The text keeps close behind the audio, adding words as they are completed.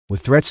With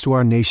threats to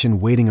our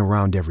nation waiting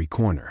around every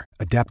corner,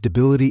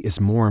 adaptability is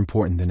more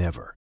important than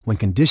ever. When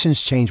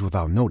conditions change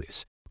without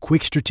notice,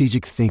 quick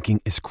strategic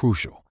thinking is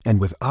crucial.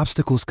 And with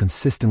obstacles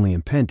consistently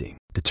impending,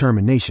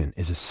 determination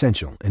is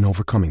essential in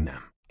overcoming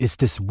them. It's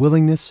this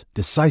willingness,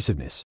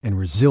 decisiveness, and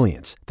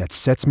resilience that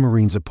sets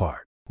Marines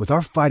apart. With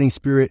our fighting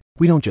spirit,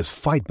 we don't just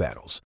fight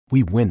battles,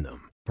 we win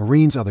them.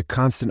 Marines are the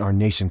constant our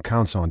nation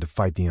counts on to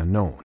fight the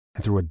unknown.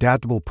 And through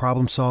adaptable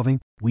problem solving,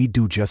 we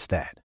do just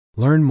that.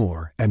 Learn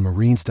more at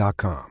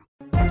marines.com.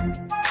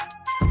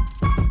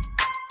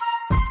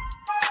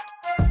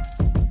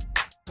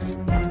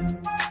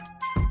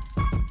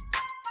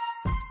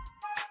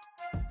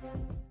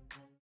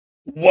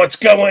 What's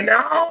going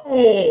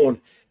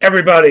on,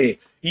 everybody?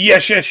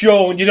 Yes,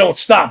 yo, and you don't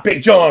stop.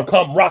 Big John,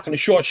 come rocking the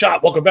short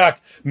shot. Welcome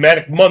back.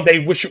 Manic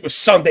Monday, wish it was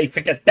Sunday.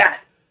 Forget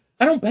that.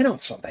 I don't bet on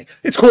Sunday.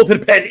 It's called to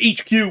the Pen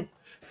HQ.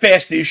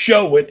 Fastest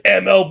show in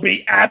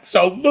MLB.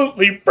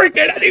 Absolutely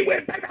freaking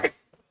anywhere, baby.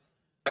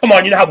 Come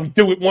on, you know how we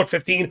do it.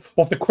 115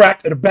 off the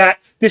crack of the bat.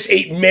 This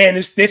ain't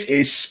madness. This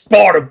is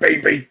Sparta,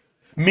 baby.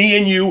 Me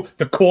and you,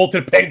 the Call to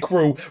the Pen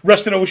crew.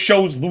 Rest of those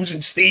shows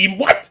losing steam.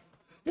 What?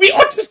 We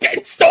are just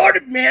getting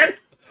started, man.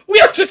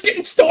 We are just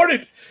getting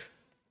started.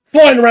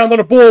 Flying around on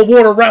a ball of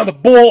water around the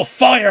ball of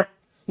fire.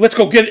 Let's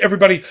go get it,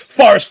 everybody.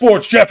 Fire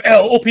Sports, Jeff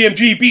L,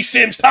 OPMG, B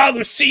Sims,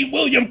 Tyler C,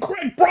 William,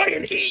 Craig,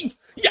 Brian, He.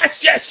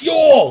 Yes,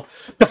 y'all.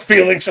 The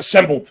feelings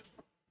assembled.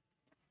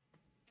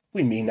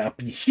 We may not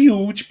be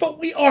huge, but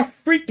we are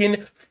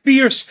freaking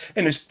fierce.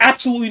 And there's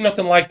absolutely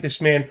nothing like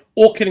this, man.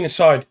 All kidding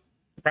aside,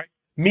 right?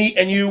 Me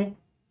and you,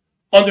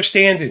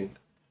 understanding.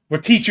 We're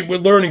teaching, we're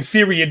learning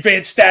theory,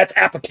 advanced stats,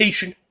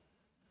 application.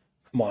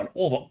 Come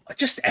on,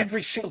 just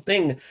every single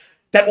thing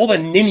that all the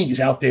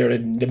ninnies out there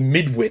and the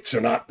midwits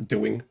are not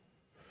doing.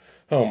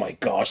 Oh my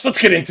gosh, let's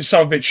get into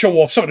some of it, show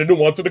off some of the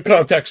nuance of the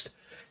context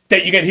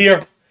that you get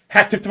here.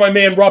 Hat tip to my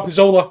man, Rob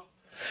Pizzola.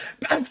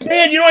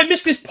 Man, I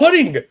missed this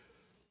putting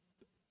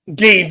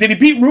game. Did he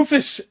beat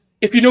Rufus?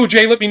 If you know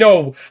Jay, let me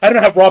know. I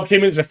don't know how Rob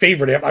came in as a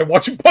favorite. If I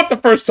watched him putt the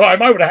first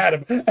time, I would have had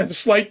him as a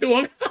slight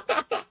dog.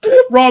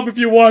 Rob, if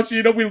you're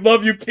watching, we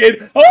love you,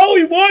 kid. Oh,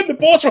 he won the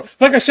boss.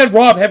 Like I said,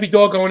 Rob, heavy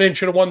dog going in.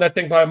 Should have won that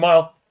thing by a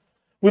mile.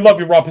 We love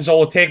you, Rob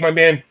Pizzola. Tag my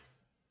man,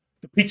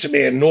 the pizza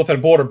man, north of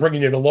the border,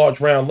 bringing you the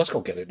large round. Let's go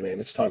get it, man.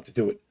 It's time to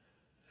do it.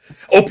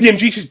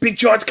 OPMG says, Big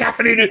John's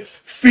caffeinated.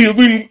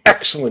 Feeling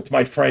excellent,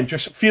 my friend.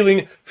 Just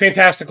feeling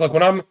fantastic. Like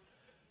when I'm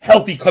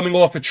healthy, coming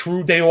off a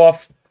true day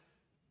off.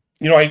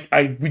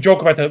 We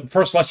joke about the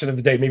first lesson of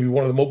the day, maybe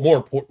one of the more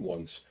important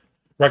ones,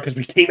 right? Because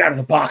we came out of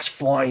the box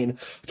flying,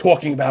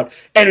 talking about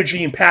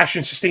energy and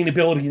passion,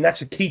 sustainability, and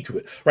that's the key to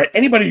it, right?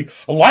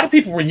 A lot of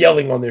people were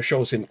yelling on their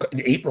shows in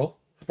April,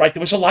 right?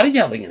 There was a lot of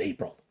yelling in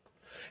April.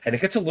 And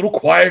it gets a little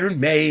quieter in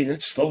May, and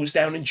it slows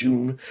down in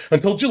June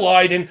until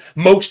July, then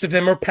most of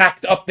them are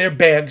packed up their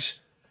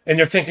bags, and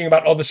they're thinking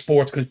about other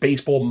sports because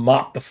baseball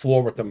mopped the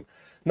floor with them.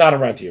 Not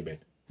around here, man,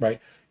 right?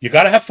 You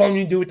got to have fun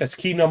when you do it. That's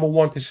key number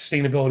one to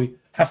sustainability.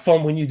 Have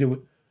fun when you do it.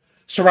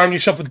 Surround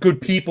yourself with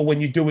good people when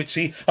you do it.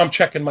 See, I'm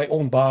checking my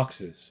own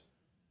boxes.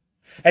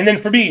 And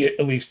then for me,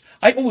 at least,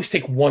 I always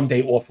take one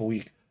day off a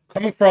week.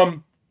 Coming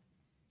from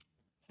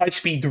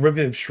high-speed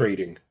derivatives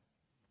trading,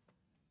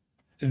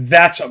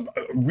 that's a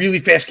really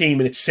fast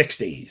game, and it's 6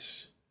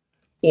 days.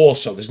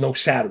 Also, there's no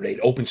Saturday. It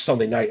opens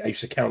Sunday night. I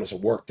used to count as a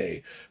work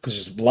day because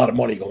there's a lot of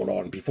money going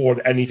on before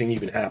anything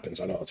even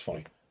happens. I know, it's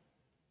funny.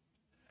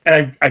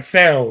 And I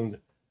found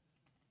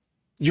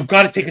you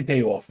got to take a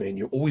day off, man.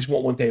 You always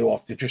want one day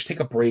off to just take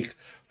a break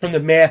from the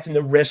math and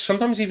the risks,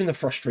 sometimes even the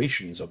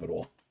frustrations of it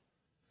all.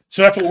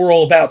 So that's what we're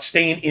all about,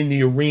 staying in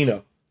the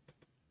arena,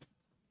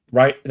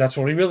 right? That's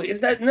what it really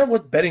is. Isn't that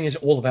what betting is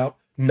all about?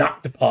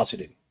 Not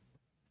depositing,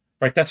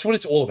 right? That's what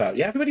it's all about.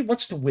 Yeah, everybody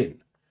wants to win.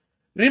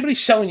 But anybody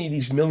selling you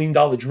these $1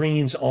 million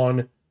dreams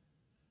on,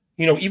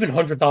 even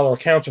 $100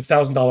 accounts or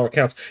 $1,000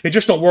 accounts, it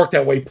just don't work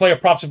that way. Player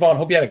props, Yvonne.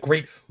 Hope you had a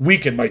great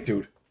weekend, my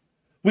dude.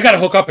 We got to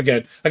hook up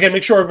again. Again,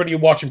 make sure everybody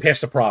watching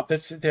past the prop.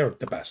 They're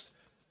the best.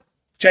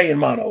 Jay and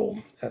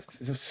Mono.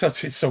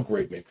 It's so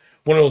great, man.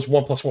 One of those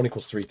 1 + 1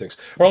 = 3 things.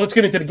 All right, let's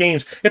get into the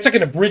games. It's like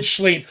an abridged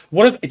slate.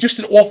 Just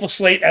an awful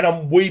slate, and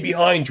I'm way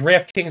behind.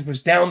 DraftKings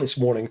was down this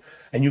morning,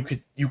 and you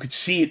could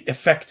see it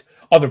affect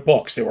other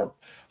books. There were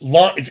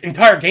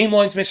entire game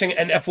lines missing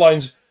and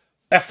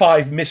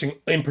F5 missing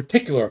in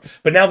particular,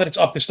 but now that it's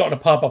up, they're starting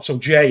to pop up. So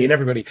Jay and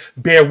everybody,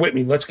 bear with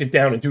me. Let's get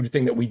down and do the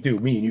thing that we do.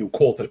 Me and you,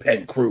 Call to the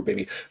Pen crew,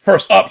 baby.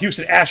 First up,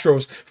 Houston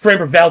Astros.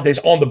 Framber Valdez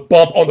on the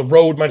bump on the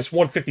road,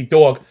 -150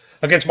 dog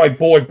against my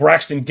boy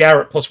Braxton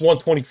Garrett,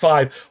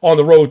 +125 on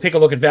the road. Take a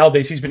look at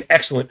Valdez. He's been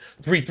excellent.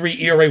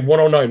 3.3 ERA,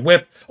 109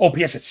 WHIP,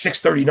 OPS at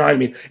 639. I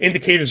mean,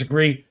 indicators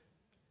agree.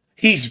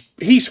 He's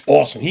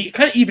awesome. He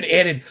kind of even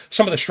added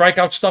some of the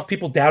strikeout stuff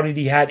people doubted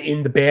he had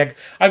in the bag.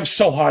 I was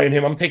so high on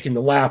him. I'm taking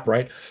the lap,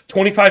 right?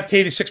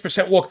 25K to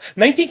 6% walk.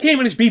 19K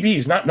on his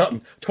BBs, not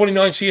nothing.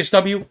 29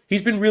 CSW.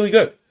 He's been really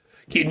good.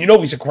 And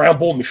he's a ground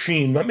ball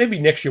machine. Maybe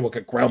next year we'll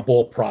get ground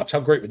ball props. How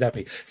great would that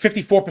be?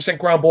 54%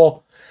 ground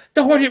ball.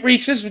 The hard hit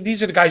rates,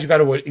 these are the guys you got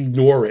to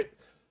ignore it.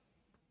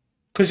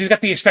 because he's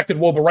got the expected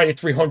WOBA right at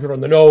 300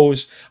 on the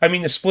nose. I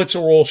mean, the splits are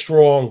all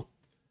strong.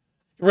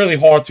 Really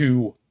hard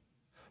to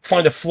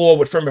find a flaw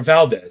with Framber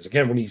Valdez.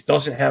 Again, when he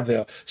doesn't have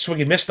the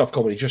swing and miss stuff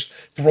going, he just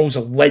throws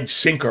a lead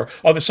sinker.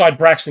 Other side,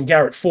 Braxton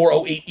Garrett,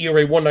 4.08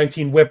 ERA,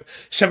 119 whip,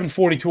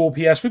 742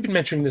 OPS. We've been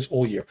mentioning this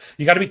all year.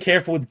 You got to be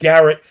careful with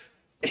Garrett.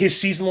 His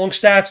season-long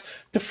stats,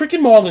 the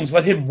freaking Marlins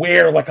let him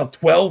wear like a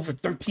 12 or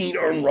 13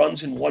 earned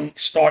runs in one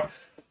start.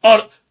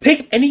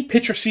 Pick any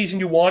pitcher season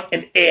you want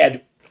and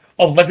add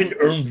 11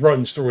 earned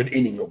runs through an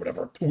inning or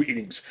whatever, 2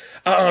 innings.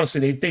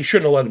 Honestly, they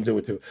shouldn't have let him do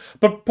it too.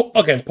 But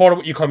again, part of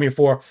what you come here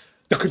for,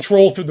 the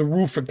control through the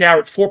roof for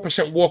Garrett,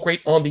 4% walk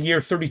rate on the year,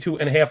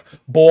 32.5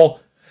 ball.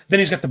 Then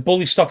he's got the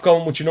bully stuff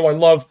going, which you know I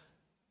love.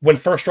 When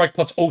first strike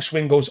plus O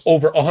swing goes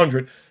over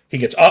 100, he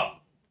gets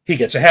up, he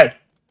gets ahead.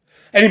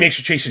 And he makes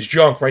you chase his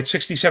junk, right?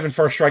 67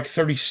 first strike,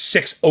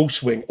 36 O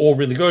swing, all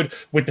really good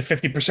with the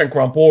 50%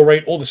 ground ball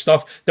rate, all the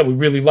stuff that we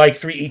really like.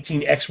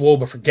 318 X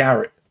WOBA for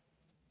Garrett.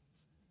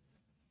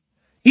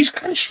 He's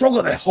kind of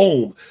struggling at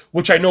home,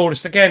 which I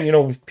noticed. Again,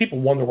 people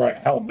wonder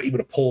how I'm able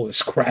to pull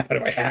this crap out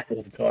of my hat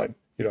all the time,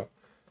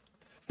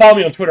 Follow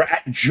me on Twitter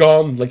at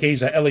John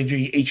Legeza,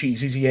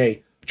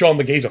 Laghezza. John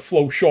Legeza,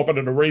 flow sharper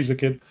than a razor,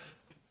 kid.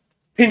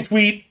 Pin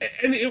tweet,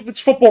 and it's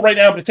football right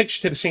now, but it takes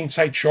you to the same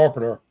site,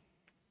 Sharpener.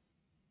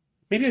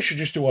 Maybe I should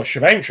just do a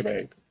shebang.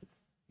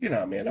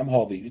 Man, I'm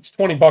hardly. It's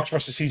 $20 for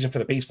the season for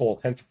the baseball,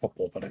 10 for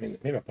football, but I mean,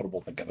 maybe I'll put them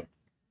all together.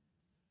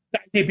 The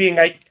idea being,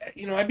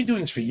 I've been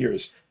doing this for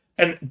years.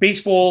 And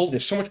baseball,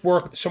 there's so much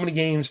work, so many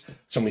games,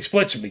 so many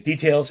splits, so many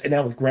details, and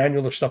now with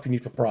granular stuff you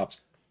need for props.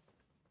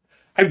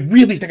 I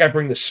really think I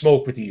bring the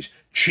smoke with these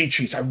cheat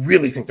sheets. I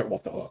really think they're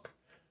off the hook.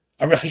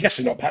 I guess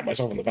I don't pat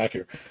myself on the back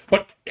here.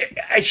 But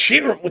I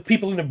share them with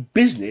people in the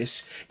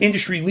business,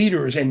 industry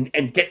leaders, and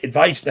get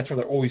advice. That's where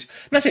they're always,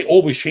 I'm not saying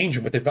always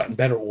changing, but they've gotten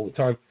better all the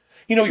time.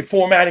 You're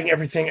formatting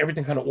everything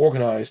kind of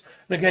organized.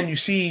 And again, you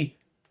see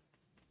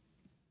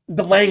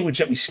the language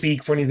that we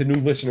speak for any of the new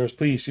listeners.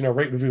 Please,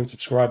 rate, review, and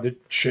subscribe.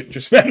 That shit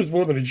just matters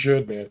more than it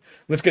should, man.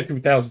 Let's get to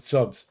 1,000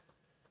 subs.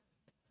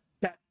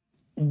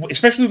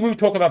 Especially when we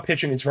talk about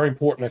pitching, it's very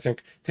important, I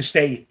think, to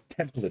stay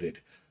templated,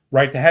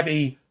 right? To have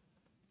a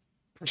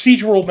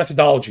procedural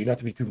methodology, not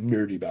to be too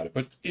nerdy about it,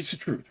 but it's the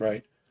truth,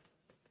 right?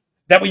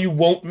 That way you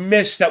won't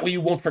miss, that way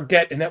you won't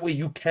forget, and that way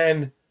you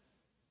can,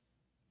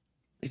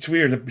 it's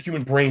weird, the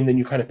human brain, then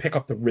you kind of pick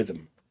up the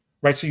rhythm,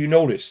 right? So you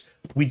notice,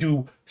 we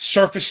do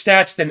surface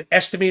stats, then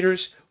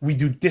estimators, we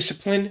do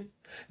discipline,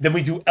 then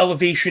we do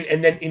elevation,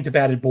 and then into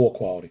batted ball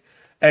quality.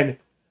 And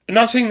I'm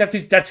not saying that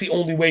that's the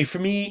only way. For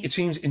me, it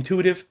seems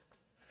intuitive.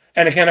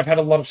 And again, I've had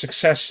a lot of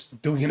success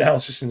doing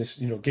analysis in this,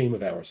 game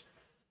of ours.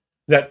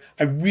 That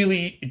I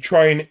really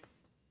try and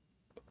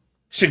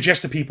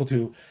suggest to people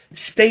to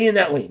stay in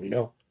that lane,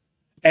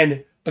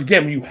 And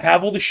again, when you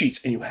have all the sheets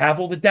and you have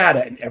all the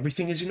data and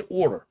everything is in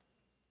order,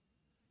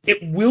 it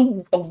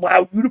will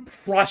allow you to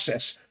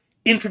process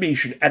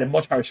information at a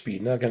much higher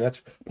speed. Now, again,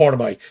 that's part of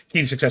my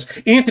key to success.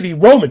 Anthony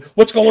Roman,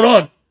 what's going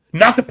on?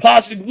 Not the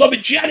positive, love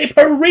it, Johnny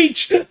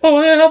Preach. Oh,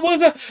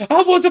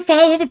 I was a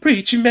follower of a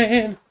preaching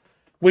man.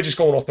 We're just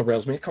going off the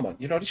rails, man. Come on.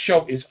 This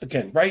show is,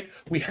 again, right?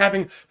 We're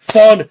having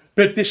fun,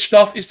 but this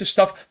stuff is the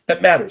stuff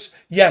that matters.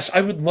 Yes,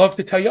 I would love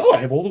to tell you, I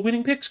have all the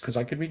winning picks because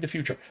I could read the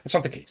future. That's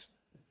not the case.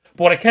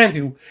 But what I can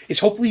do is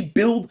hopefully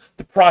build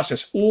the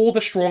process, all the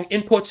strong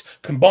inputs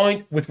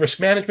combined with risk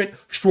management,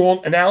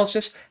 strong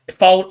analysis,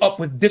 followed up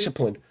with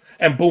discipline.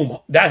 And boom,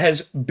 that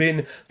has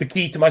been the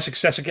key to my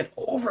success, again,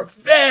 over a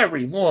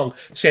very long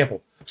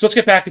sample. So let's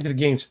get back into the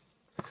games.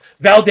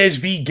 Valdez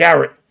v.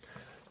 Garrett.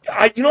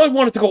 I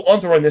wanted to go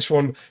under on this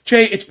one.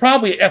 Jay, it's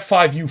probably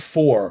F5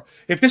 U4.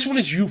 If this one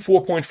is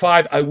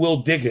U4.5, I will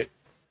dig it.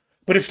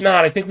 But if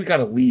not, I think we got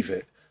to leave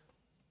it.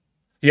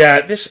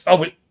 Yeah,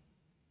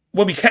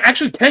 we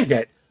can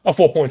get a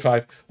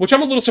 4.5, which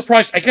I'm a little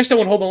surprised. I guess that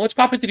one, hold on, let's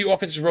pop into the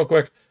offenses real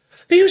quick.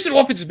 The Houston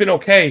offense has been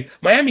okay.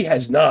 Miami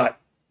has not.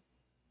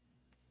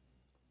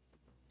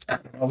 I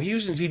don't know.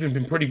 Houston's even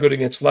been pretty good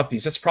against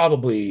lefties. That's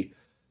probably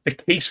the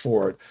case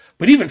for it.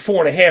 But even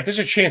 4.5, there's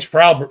a chance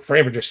for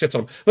Amber just sits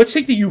on them. Let's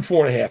take the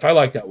U4.5. I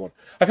like that one.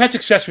 I've had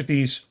success with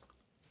these.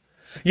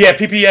 Yeah,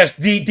 PPS,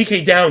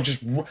 DK down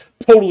just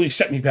totally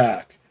set me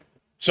back.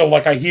 So,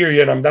 I hear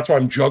you, and that's why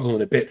I'm juggling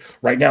a bit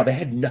right now.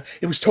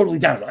 It was totally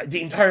down.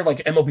 The entire,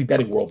 MLB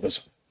betting world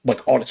was,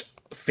 on its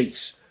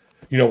face.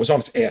 It was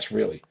on its ass,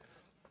 really.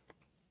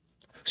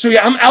 So,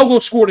 yeah, I'm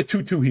algo scored at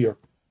 2-2 here.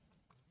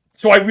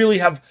 So, I really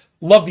have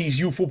loved these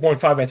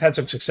U4.5. I've had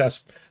some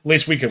success.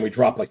 Last weekend, we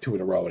dropped, 2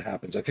 in a row. It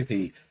happens. I think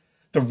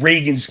the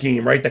Ravens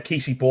game, right, the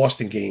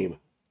KC-Boston game,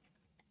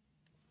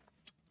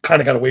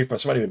 kind of got away from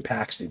us. Might have been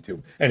Paxton,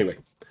 too. Anyway,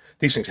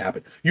 these things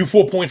happen.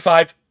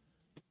 U4.5.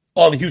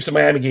 On the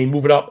Houston-Miami game,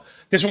 move it up.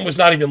 This one was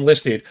not even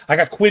listed. I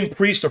got Quinn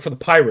Priester for the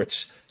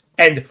Pirates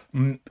and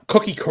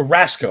Cookie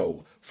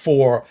Carrasco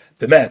for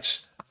the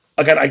Mets.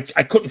 Again,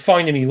 I couldn't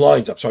find any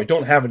lines up, so I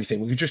don't have anything.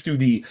 We could just do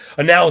the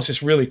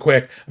analysis really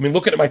quick. I mean,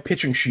 looking at my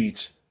pitching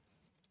sheets,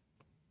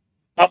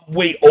 I'm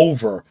way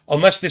over.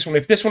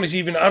 If this one is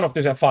even, I don't know if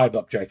there's that 5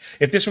 up, Jay.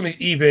 If this one is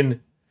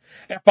even,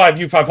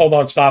 F5U5, hold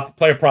on, stop.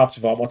 Player props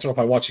if I want to know if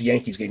I watch the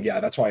Yankees game. Yeah,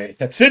 that's why.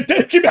 That's it.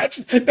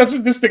 That's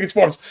what this thing is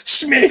for.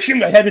 Smashing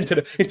my head into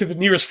the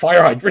nearest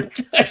fire hydrant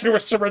as they were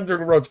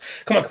surrendering runs.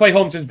 Come on, Clay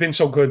Holmes has been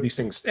so good. These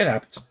things, it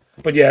happens.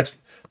 But yeah,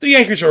 the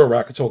Yankees are a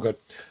wreck. It's all good.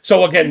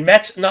 So again,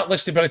 Mets not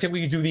listed, but I think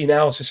we can do the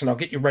analysis and I'll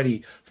get you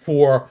ready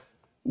for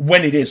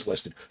when it is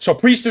listed. So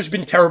Priester's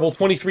been terrible,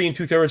 23 and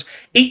 2/3,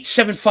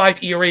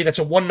 8.75 ERA. That's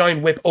a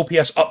 1.9 WHIP,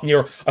 OPS up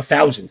near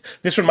 1,000.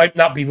 This one might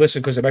not be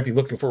listed because they might be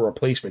looking for a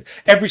replacement.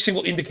 Every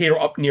single indicator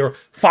up near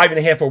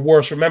 5.5 or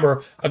worse.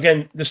 Remember,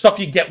 again, the stuff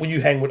you get when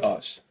you hang with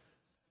us.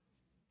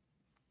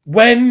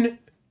 When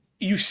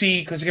you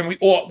see, because again,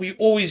 there's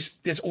always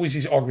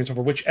these arguments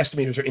over which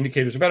estimators or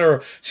indicators are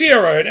better,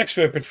 Sierra and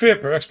XFIP and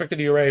FIP or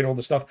expected ERA and all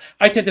this stuff.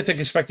 I tend to think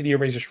expected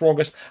ERA is the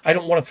strongest. I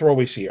don't want to throw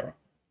away Sierra.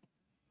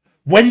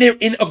 When they're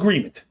in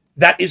agreement,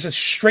 that is a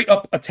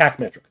straight-up attack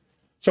metric.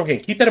 So again,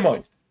 keep that in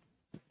mind.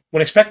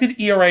 When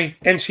expected ERA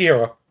and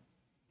Sierra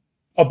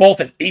are both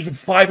at even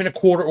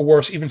 5.25 or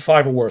worse, even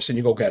 5 or worse, then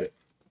you go get it.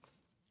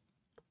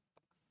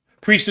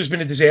 Priester's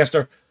been a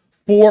disaster.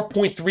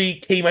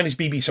 4.3 K minus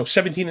BB, so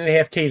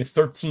 17.5 K to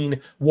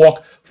 13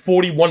 walk,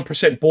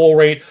 41% ball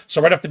rate. So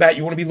right off the bat,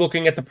 you want to be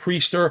looking at the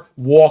Priester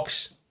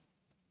walks,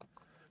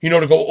 to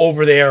go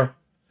over there.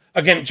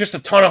 Again, just a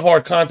ton of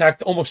hard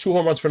contact, almost 2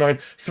 home runs per 9,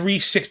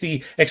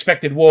 360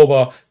 expected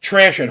WOBA,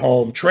 trash at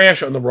home,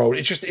 trash on the road.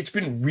 It's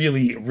been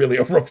really, really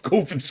a rough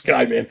go for this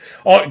guy, man.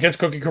 Against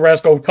Cookie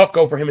Carrasco, tough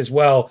go for him as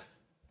well.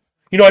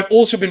 I've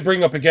also been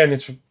bringing up again,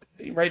 it's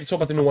all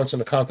about the nuance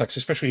and the context,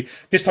 especially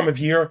this time of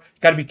year.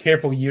 Got to be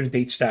careful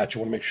year-to-date stats.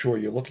 You want to make sure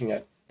you're looking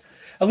at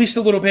least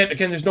a little bit.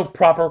 Again, there's no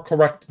proper,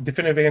 correct,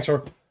 definitive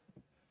answer.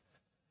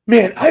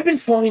 Man, I've been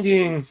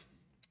finding...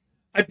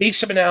 I base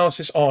some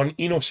analysis on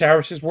Eno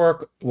Saris's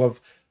work of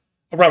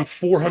around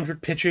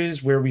 400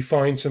 pitches where we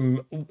find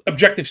some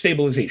objective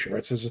stabilization,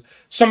 right? So there's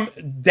some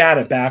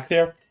data back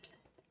there.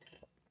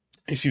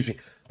 Excuse me.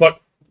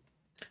 But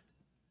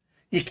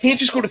you can't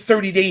just go to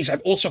 30 days. I've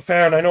also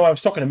found, I know I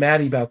was talking to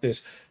Maddie about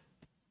this,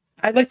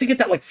 I'd like to get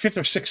that 5th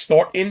or 6th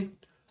start in.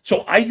 So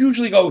I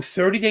usually go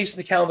 30 days in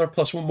the calendar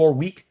plus one more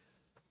week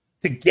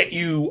to get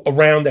you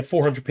around that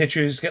 400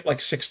 pitches, get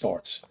 6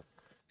 starts.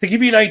 To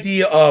give you an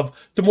idea of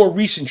the more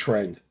recent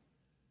trend,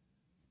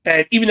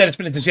 and even that it's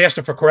been a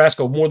disaster for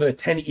Carrasco, more than a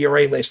 10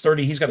 ERA last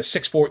 30. He's got a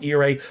 6.4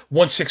 ERA,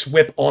 1.6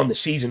 WHIP on the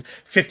season,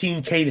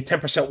 15K to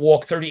 10%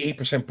 walk,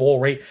 38% ball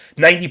rate,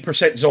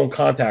 90% zone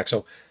contact.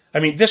 So,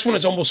 this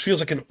one almost feels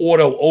like an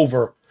auto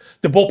over.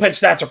 The bullpen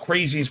stats are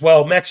crazy as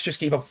well. Mets just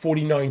gave up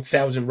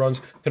 49,000 runs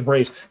to the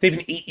Braves. They have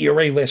an 8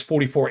 ERA last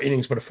 44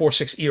 innings, but a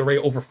 4.6 ERA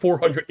over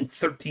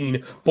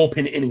 413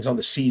 bullpen innings on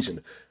the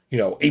season.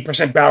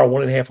 8% barrel,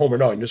 1.5 homer,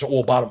 9. Those are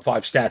all bottom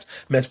 5 stats.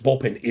 Mets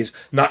bullpen is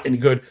not any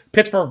good.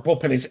 Pittsburgh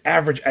bullpen is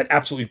average at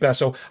absolutely best.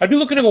 So I'd be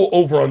looking to go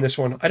over on this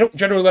one. I don't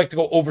generally like to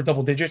go over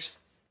double digits.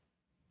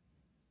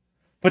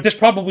 But there's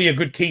probably a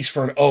good case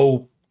for an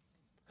 0-10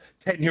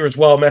 here as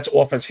well. Mets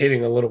offense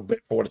hitting a little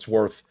bit for what it's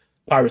worth.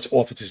 Pirates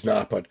offense is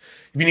not. But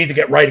if you need to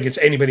get right against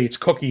anybody, it's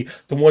Cookie.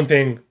 The one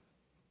thing,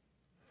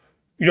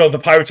 the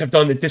Pirates have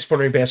done, the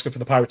disciplinary basket for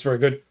the Pirates, very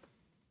good.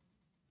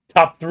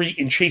 Top 3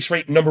 in chase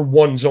rate, number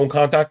 1 zone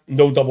contact,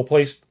 no double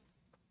plays.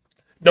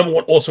 Number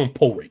 1 also in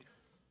pull rate.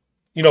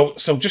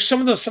 So just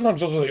sometimes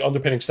those are the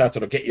underpinning stats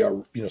that'll get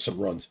you, some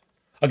runs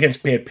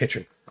against bad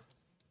pitching.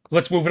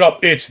 Let's move it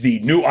up. It's the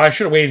new, I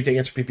should have waited to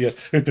answer PPS.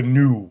 It's the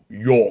New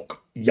York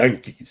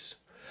Yankees.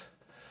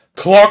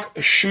 Clark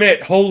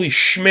Schmidt, holy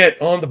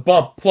Schmidt on the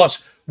bump,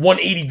 plus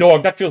 180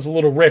 dog. That feels a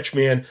little rich,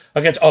 man.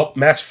 Against,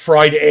 Max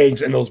fried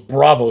eggs and those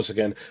Bravos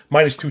again.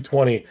 Minus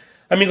 220.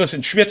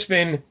 Listen, Schmidt's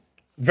been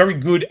very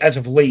good as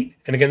of late.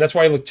 And again, that's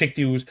why I take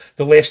the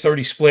last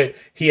 30 split.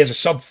 He has a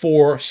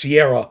sub-4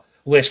 Sierra,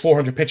 last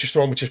 400 pitches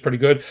thrown, which is pretty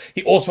good.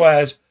 He also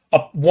has a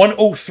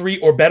 103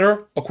 or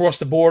better across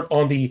the board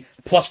on the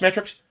plus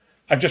metrics.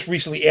 I've just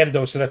recently added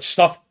those, so that's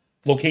stuff,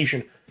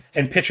 location,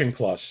 and pitching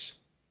plus.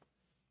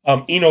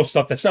 Eno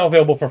stuff that's now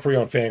available for free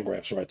on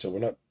Fangraphs, right? So we're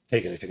not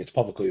taking anything. It's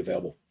publicly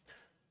available.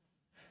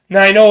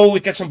 Now, I know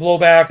it gets some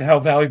blowback, how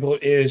valuable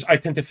it is. I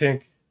tend to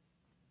think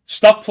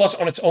stuff plus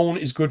on its own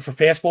is good for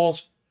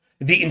fastballs.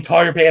 The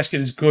entire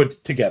basket is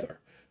good together.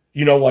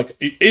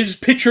 Is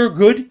pitcher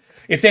good?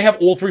 If they have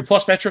all 3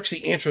 plus metrics,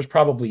 the answer is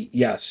probably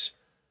yes.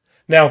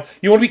 Now,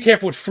 you want to be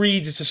careful with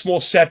Freeds. It's a small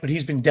set, but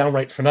he's been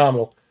downright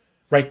phenomenal.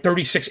 Right?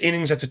 36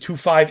 innings, that's a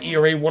 2.5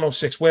 ERA,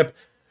 106 WHIP.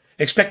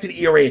 Expected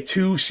ERA at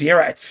 2,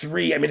 Sierra at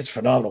 3. It's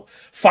phenomenal.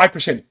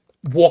 5%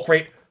 walk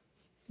rate.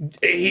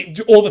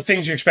 All the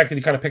things you expected,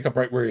 he kind of picked up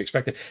right where you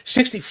expected.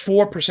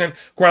 64%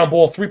 ground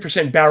ball,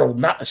 3% barrel,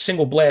 not a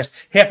single blast,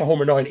 half a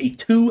homer, 9, a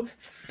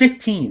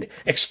 2.15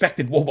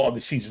 expected WOBA on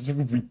the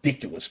season. It's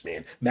ridiculous,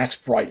 man. Max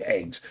fried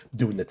eggs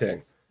doing the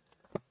thing.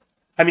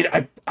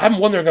 I'm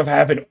wondering if I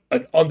have an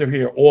under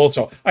here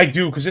also. I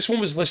do, because this one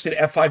was listed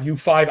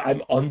F5U5.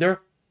 I'm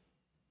under.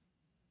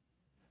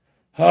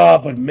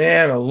 But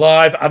man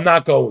alive, I'm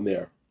not going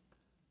there.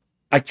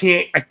 I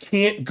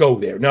can't go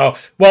there. No.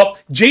 Well,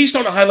 Jay's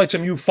starting to highlight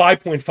some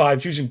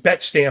U5.5s using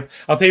bet stamp.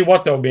 I'll tell you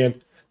what though,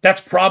 man.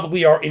 That's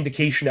probably our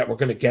indication that we're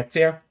going to get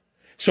there.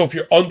 So if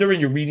you're under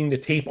and you're reading the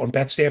tape on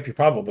BetStamp, you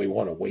probably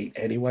want to wait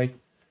anyway.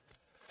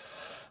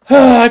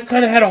 I've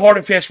kind of had a hard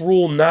and fast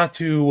rule not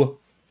to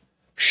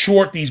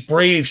short these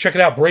Braves. Check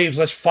it out, Braves,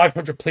 last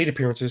 500 plate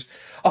appearances,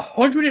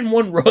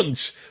 101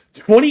 runs,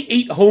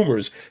 28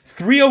 homers,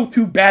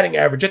 302 batting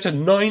average. That's a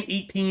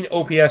 918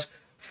 OPS,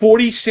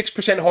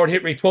 46% hard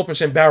hit rate,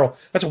 12% barrel.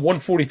 That's a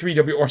 143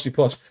 WRC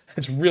plus.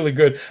 That's really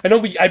good. I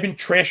know I've been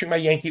trashing my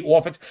Yankee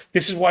offense.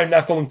 This is why I'm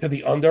not going to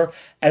the under.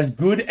 As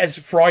good as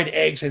fried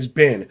eggs has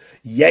been,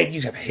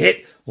 Yankees have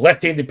hit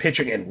left-handed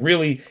pitching and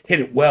really hit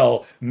it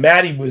well.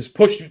 Matty was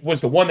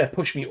the one that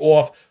pushed me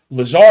off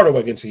Luzardo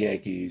against the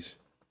Yankees.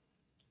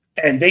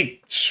 And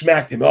they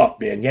smacked him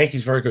up, man.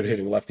 Yankees very good at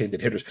hitting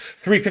left-handed hitters.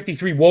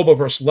 353 WOBA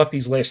versus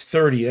lefties last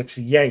 30. That's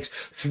the Yanks.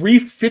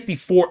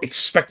 354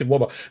 expected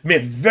WOBA.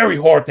 Man,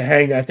 very hard to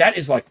hang that. That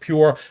is like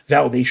pure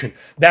validation.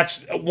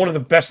 That's one of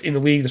the best in the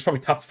league. That's probably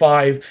top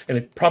 5, and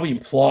it probably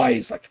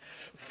implies like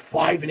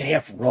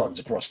 5.5 runs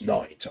across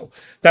 9. So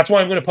that's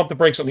why I'm going to pump the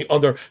brakes on the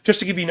under, just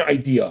to give you an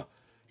idea.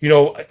 You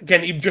know,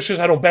 again, even just because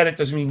I don't bet it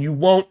doesn't mean you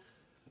won't.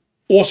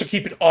 Also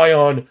keep an eye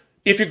on,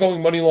 if you're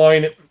going money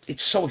line,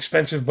 it's so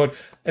expensive, but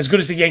as good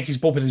as the Yankees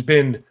bullpen has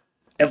been,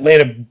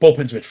 Atlanta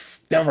bullpen's been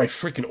downright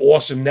freaking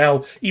awesome.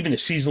 Now, even the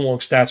season-long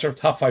stats are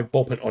top 5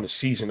 bullpen on the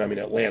season. I mean,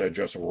 Atlanta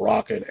just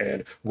rocking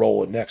and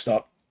rolling. Next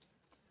up,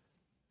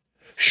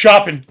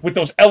 shopping with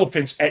those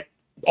elephants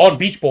on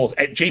beach balls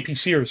at JP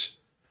Sears.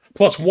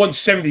 Plus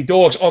 170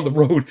 dogs on the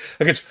road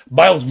against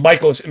Miles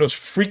Michaelis and those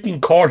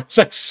freaking Cardinals.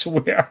 I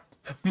swear.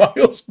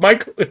 Miles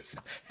Michaelis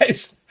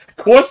has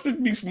costed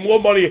me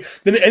more money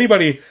than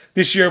anybody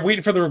this year.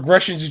 Waiting for the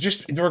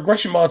regressions. The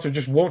regression monster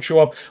just won't show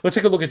up. Let's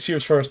take a look at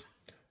Sears first.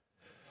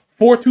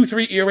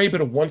 4.23 ERA,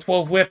 but a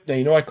 112 whip. Now,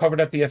 you know I covered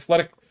at the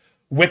Athletic,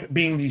 whip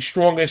being the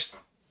strongest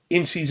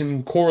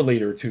in-season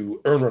correlator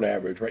to earn run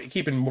average, right? You're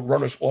keeping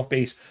runners off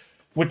base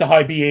with the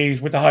high BAs,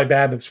 with the high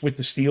BABIPs, with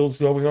the steals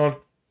going on.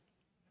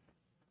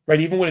 Right,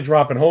 even with a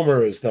drop in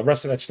homers, the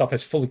rest of that stuff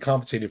has fully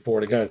compensated for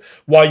it again.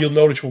 While you'll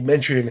notice we'll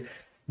mention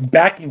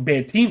backing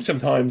bad teams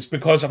sometimes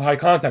because of high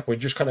contact, we're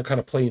just kind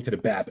of play into the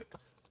BABIP.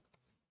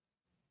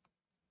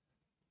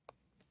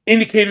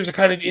 Indicators are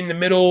kind of in the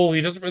middle.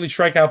 He doesn't really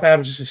strike out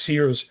bad, just a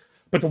Sears.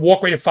 But the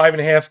walk rate at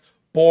 5.5,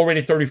 ball rate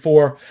at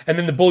 34, and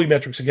then the bully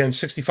metrics again: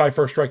 65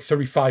 first strike,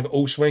 35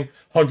 O swing,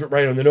 100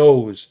 right on the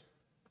nose.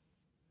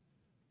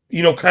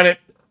 You know, kind of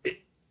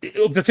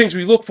the things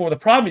we look for. The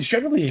problem is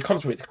generally it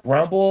comes with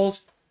ground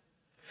balls.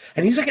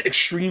 And he's like an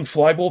extreme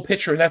fly ball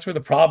pitcher, and that's where the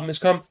problem has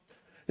come.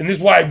 And this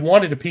is why I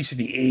wanted a piece of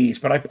the A's,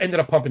 but I ended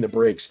up pumping the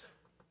brakes.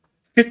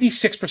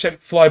 56%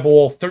 fly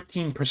ball,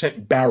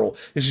 13% barrel.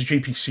 This is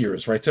JP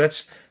Sears, right? So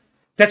that's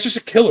just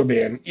a killer,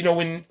 man. You know,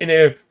 in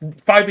a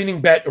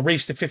 5-inning bet, a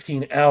race to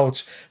 15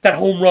 outs, that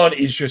home run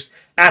is just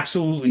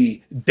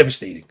absolutely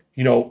devastating.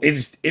 You know,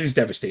 it is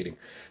devastating.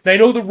 Now, I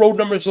know the road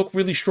numbers look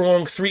really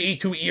strong,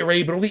 3.82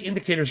 ERA, but all the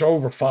indicators are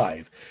over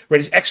 5. Right?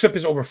 His xFIP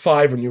is over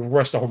 5 when you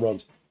rest the home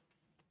runs.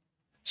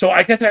 So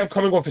I get that I'm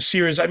coming off a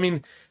series. I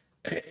mean,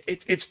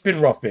 it's been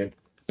rough, man,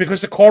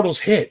 because the Cardinals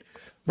hit.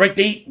 Right?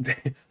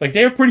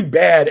 They're pretty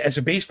bad as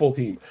a baseball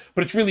team,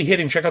 but it's really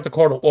hitting. Check out the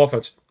Cardinal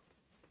offense.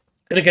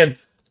 And again,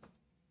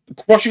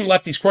 crushing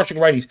lefties, crushing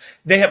righties.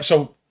 They have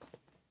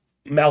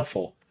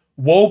mouthful.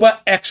 WOBA,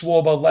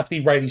 X-WOBA,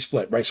 lefty-righty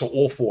split, right? So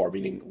all 4,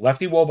 meaning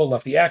lefty WOBA,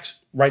 lefty X,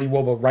 righty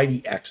WOBA,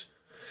 righty X.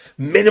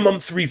 Minimum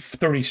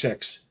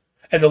 336.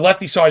 And the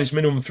lefty side is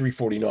minimum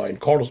 349.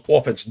 Cardinals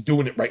offense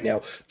doing it right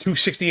now.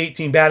 268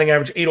 team batting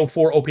average,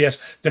 804 OPS.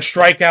 The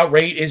strikeout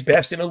rate is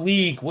best in the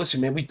league.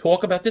 Listen, man, we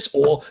talk about this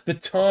all the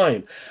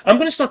time. I'm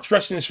going to start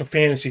stressing this for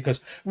fantasy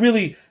because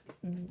really,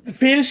 the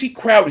fantasy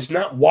crowd is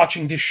not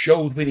watching this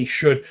show the way they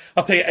should.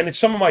 I'll tell you, and it's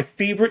some of my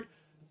favorite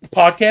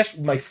podcasts,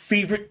 my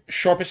favorite,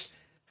 sharpest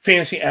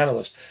fantasy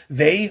analysts.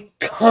 They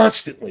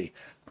constantly,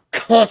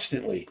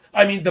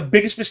 I mean, the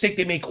biggest mistake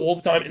they make all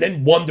the time and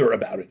then wonder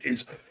about it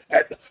is,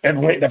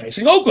 and they're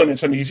facing Oakland.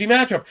 It's an easy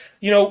matchup.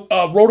 You know,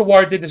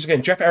 RotoWire did this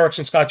again. Jeff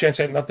Erickson, Scott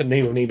Jensen, not the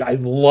name of names. I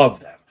love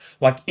them.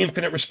 Like,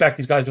 infinite respect.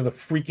 These guys are the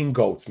freaking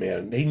goats,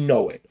 man. They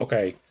know it,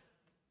 okay?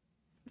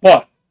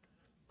 But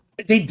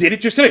they did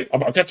it just today.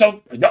 That's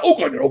how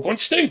Oakland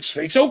stinks.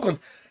 Face Oakland.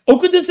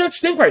 Oakland does not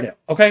stink right now,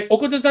 okay?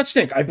 Oakland does not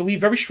stink. I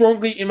believe very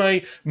strongly in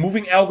my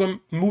moving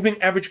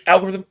average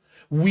algorithm.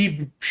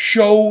 We've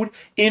showed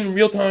in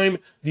real time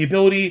the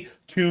ability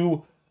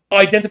to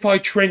identify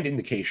trend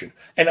indication.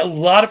 And a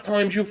lot of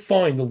times you'll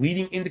find the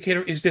leading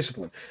indicator is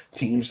discipline.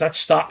 Teams that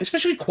stop,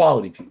 especially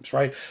quality teams,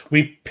 right?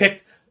 We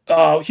picked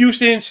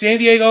Houston, San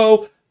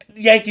Diego,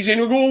 Yankees,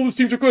 and we're those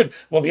teams are good.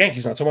 Well, the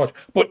Yankees not so much.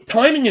 But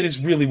timing it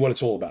is really what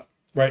it's all about,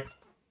 right?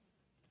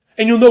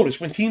 And you'll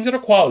notice when teams that are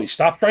quality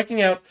stop striking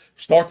out,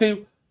 start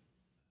to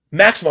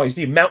maximize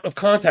the amount of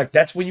contact,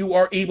 that's when you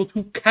are able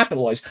to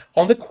capitalize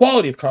on the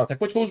quality of contact,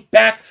 which goes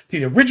back to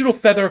the original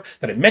feather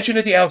that I mentioned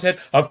at the outset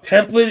of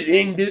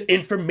templating the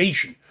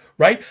information,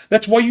 right?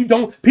 That's why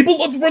people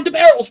love to run to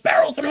barrels,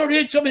 and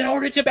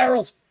hard hits,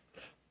 barrels.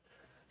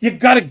 You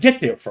got to get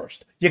there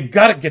first.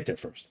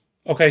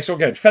 Okay, so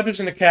again, feathers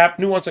in the cap,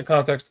 nuance and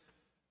context.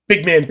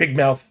 Big man, big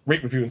mouth.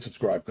 Rate, review, and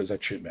subscribe because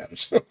that shit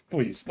matters.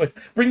 Please,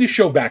 bring the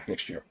show back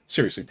next year.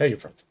 Seriously, tell your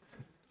friends.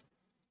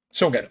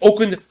 So again,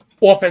 Oakland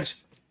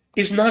offense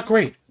is not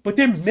great, but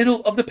they're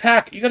middle of the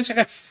pack. You got to say, I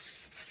got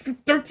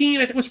 13, I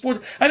think it was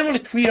 14. I didn't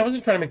want to tweet. I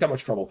wasn't trying to make that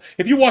much trouble.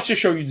 If you watch the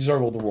show, you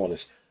deserve all the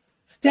rawness.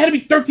 There had to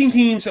be 13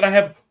 teams that I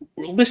have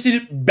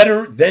listed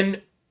better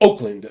than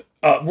Oakland,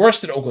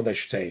 worse than Oakland, I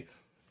should say.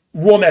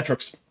 Raw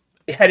metrics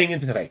heading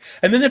into today.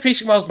 And then they're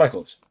facing Miles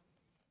Michaelis.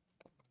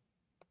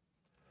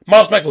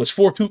 Miles Michaelis,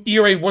 4.2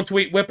 ERA,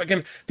 1.28 whip.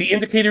 Again, the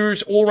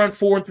indicators all around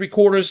 4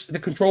 3/4. The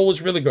control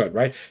is really good,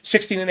 right?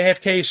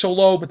 16.5 K, so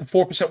low, but the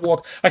 4%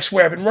 walk. I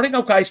swear, I've been running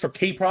out guys for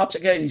K props.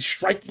 Again, he's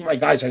striking my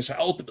guys. It's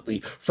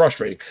ultimately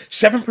frustrating.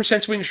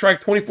 7% swing and strike,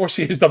 24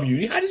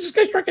 CSW. How does this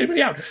guy strike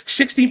anybody out?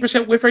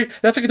 16% whiff rate.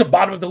 That's like at the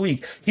bottom of the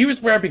league.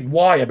 Here's where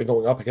why I've been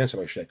going up against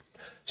him, I should say.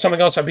 Something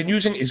else I've been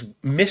using is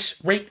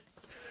miss rate.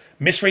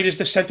 Miss rate is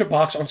the center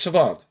box on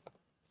Savant.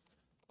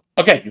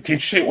 Again, you can't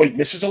just say, well, he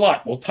misses a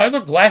lot. Well, Tyler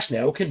Glass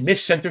now can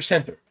miss center.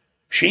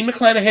 Shane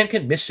McClanahan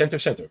can miss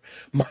center.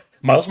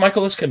 Miles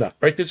Michaelis cannot,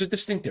 right? There's a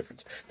distinct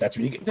difference. That's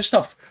when you get the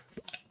stuff,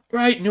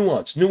 right?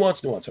 Nuance,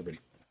 everybody.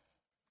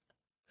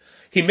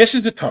 He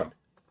misses a ton.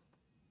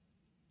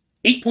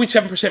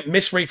 8.7%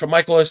 miss rate for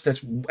Michaelis. That's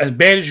as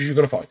bad as you're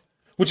going to find,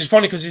 which is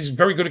funny because he's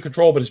very good at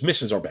control, but his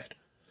misses are bad.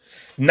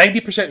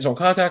 90% zone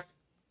contact,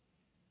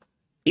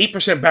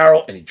 8%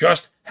 barrel, and he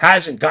just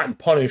hasn't gotten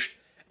punished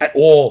at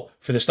all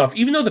for this stuff.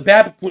 Even though the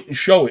BABIP wouldn't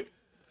show it,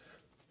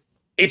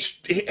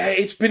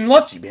 it's been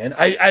lucky, man.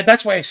 I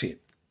that's why I see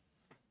it.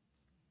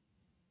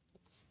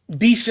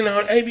 Decent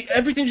on, I mean,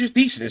 everything's just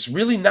decent. It's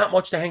really not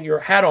much to hang your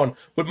hat on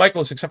with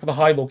Michaelis except for the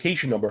high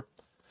location number.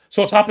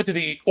 So let's hop into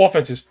the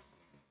offenses.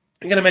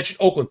 I'm going to mention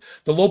Oakland,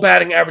 the low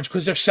batting average,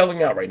 because they're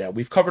selling out right now.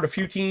 We've covered a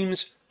few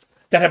teams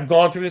that have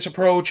gone through this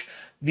approach.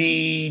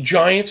 The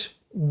Giants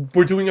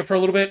were doing it for a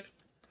little bit.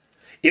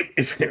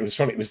 It was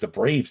funny. It was the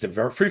Braves, the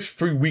very first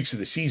 3 weeks of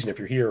the season. If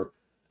you're here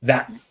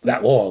that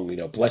long,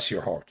 bless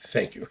your heart.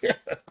 Thank you.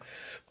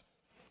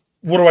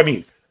 What do I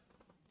mean?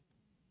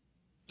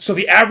 So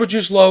the average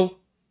is low.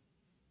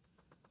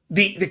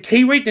 The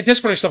K rate, the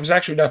disciplinary stuff is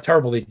actually not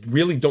terrible. They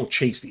really don't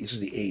chase these. This is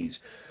the A's.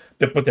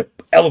 But they're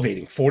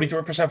elevating.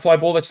 43% fly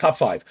ball, that's top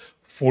 5.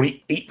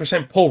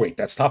 48% pull rate,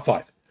 that's top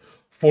 5.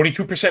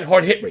 42%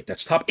 hard hit rate,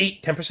 that's top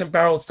 8. 10%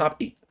 barrel, it's top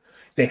 8.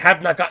 They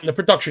have not gotten the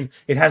production.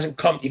 It hasn't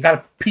come. You got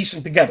to piece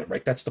them together,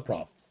 right? That's the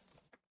problem.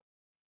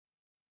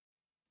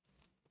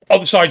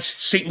 Other side,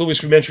 St.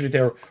 Louis, we mentioned it.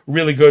 They're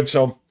really good.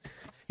 So,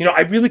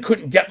 I really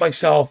couldn't get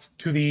myself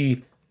to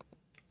the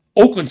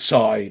Oakland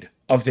side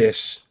of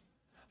this.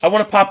 I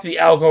want to pop to the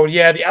algo.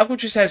 Yeah, the algo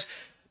just has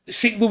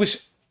St.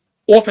 Louis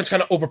offense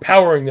kind of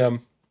overpowering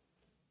them.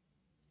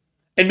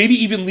 And maybe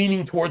even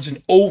leaning towards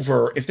an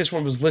over if this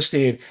one was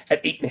listed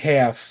at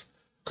 8.5.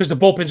 Because the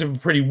bullpens have been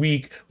pretty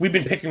weak. We've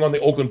been picking on the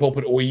Oakland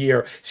bullpen all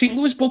year. St.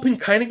 Louis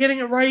bullpen kind of getting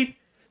it right.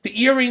 The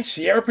ERA and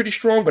Sierra pretty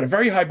strong, but a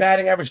very high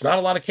batting average. Not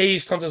a lot of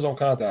Ks, tons of zone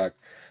contact.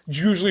 It's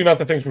usually not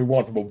the things we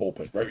want from a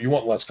bullpen, right? You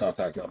want less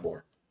contact, not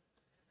more.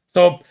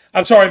 So,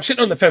 I'm sorry, I'm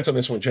sitting on the fence on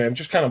this one, Jay. I'm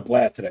just kind of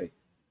bland today.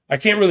 I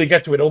can't really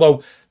get to it.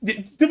 Although,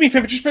 do me a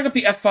favor, just bring up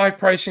the F5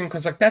 pricing,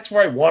 because that's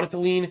where I wanted to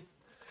lean.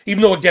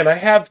 Even though, again,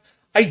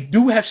 I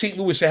do have St.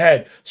 Louis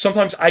ahead.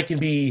 Sometimes I can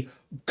be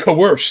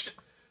coerced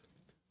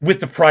with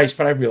the price,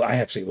 but I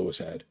have St. Louis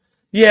ahead.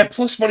 Yeah,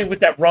 plus money with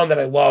that run that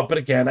I love, but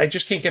again, I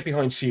just can't get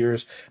behind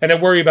Sears, and I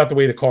worry about the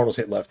way the Cardinals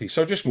hit lefty,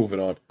 so just moving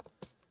on.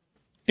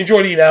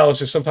 Enjoy the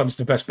analysis. Sometimes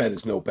the best bet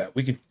is no bet.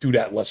 We could do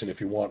that lesson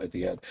if you want at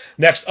the end.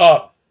 Next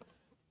up,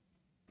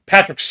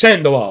 Patrick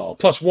Sandoval,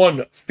 plus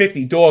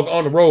 150 dog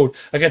on the road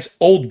against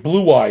Old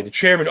Blue Eye, the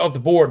chairman of the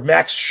board,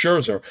 Max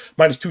Scherzer,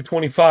 minus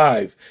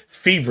 225,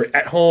 favorite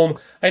at home.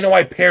 I know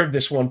I paired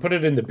this one, put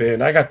it in the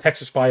bin. I got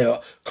Texas by a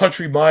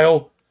country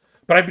mile.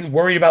 But I've been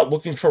worried about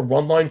looking for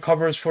run line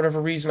covers for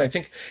whatever reason. I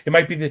think it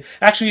might be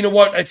actually, you know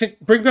what? I think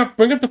bring up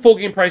the full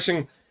game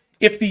pricing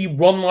if the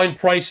run line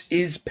price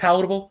is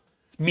palatable,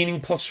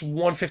 meaning plus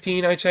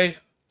 115, I'd say.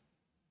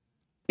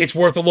 It's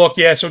worth a look,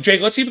 yeah. So, Jay,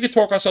 let's see if we can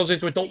talk ourselves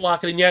into it. Don't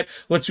lock it in yet.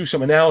 Let's do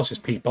some analysis,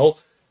 people.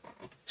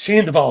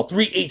 Sandoval,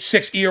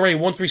 3.86 ERA,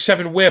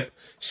 1.37 whip,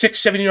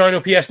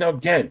 6.79 OPS. Now,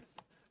 again,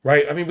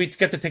 right? I mean, we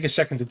get to take a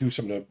second to do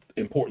some of the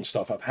important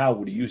stuff of how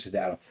would you use the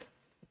data.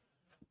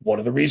 One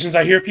of the reasons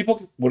I hear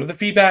people, part of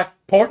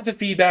the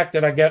feedback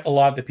that I get a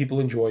lot that people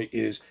enjoy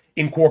is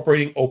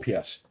incorporating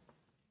OPS.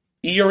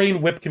 ERA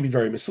and whip can be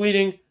very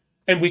misleading,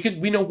 and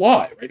we know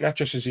why, right? Not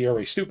just as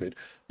ERA stupid,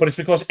 but it's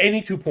because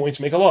any 2 points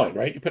make a line,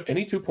 right? You put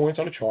any 2 points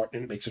on a chart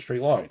and it makes a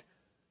straight line.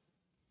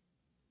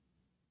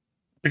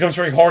 It becomes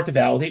very hard to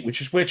validate which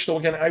is which, though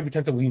again, I would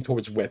tend to lean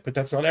towards whip, but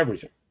that's not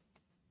everything.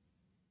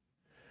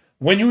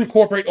 When you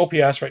incorporate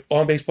OPS, right,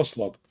 on base plus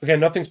slug, again,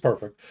 nothing's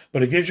perfect,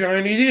 but it gives you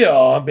an idea.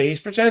 On base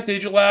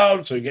percentage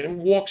allowed, so you're getting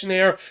walks in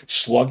there.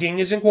 Slugging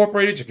is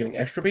incorporated, so you're getting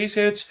extra base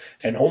hits,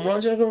 and home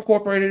runs are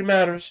incorporated. It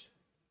matters.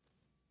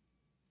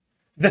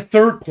 The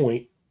third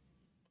point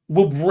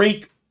will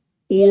break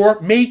or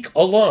make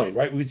a line,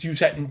 right? We would use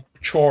that in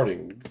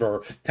charting,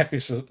 for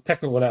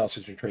technical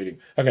analysis and trading.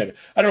 Again,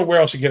 I don't know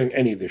where else you're getting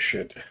any of this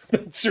shit.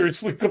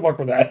 Seriously, good luck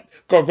with that.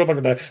 Good luck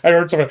with that. I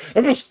heard someone,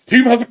 this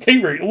team has a K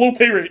rate, a low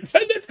K rate.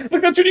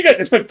 Like, that's what you get.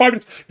 They spent 5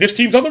 minutes. This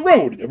team's on the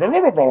road.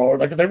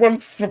 Like, they won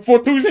 4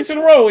 Tuesdays in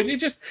a row. And it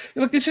just,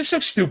 like, this is so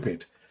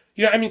stupid.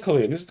 You know, I mean,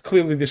 clearly, this is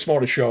clearly the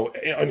smartest show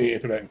on the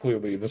internet, and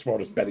clearly the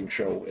smartest betting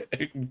show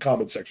in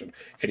comment section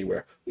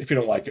anywhere. If you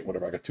don't like it,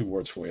 whatever, I got 2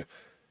 words for you.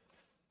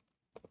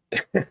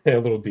 A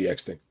little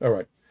DX thing. All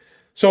right.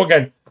 So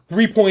again,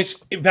 3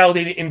 points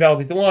invalidate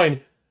the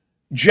line.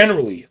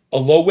 Generally, a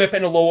low whip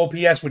and a low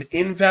OPS would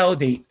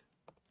invalidate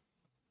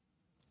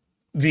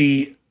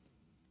the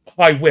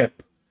high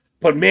whip.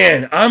 But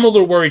man, I'm a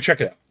little worried. Check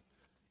it out.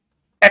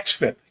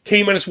 XFIP,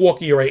 K minus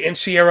walk ERA, and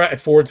Sierra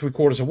at 4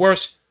 3/4 or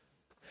worse.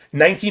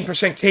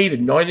 19% K to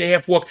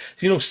 9.5 walk.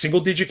 So, you know, single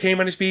digit K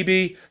minus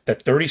BB,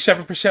 that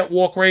 37%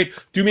 walk rate.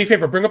 Do me a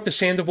favor, bring up the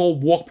Sandoval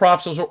walk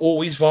props. Those are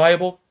always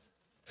viable.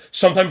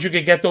 Sometimes you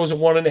can get those at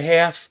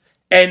 1.5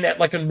 and at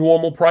like a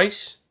normal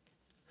price.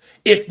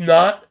 If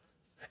not,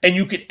 and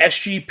you could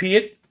SGP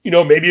it, you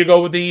know, maybe you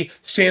go with the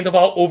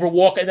Sandoval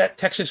overwalk and that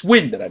Texas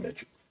win that I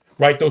mentioned.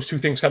 Right? Those two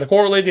things kind of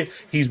correlated.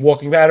 He's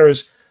walking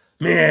batters.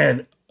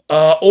 Man,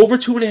 over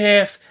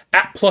 2.5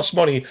 at plus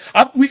money.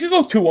 We could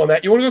go 2 on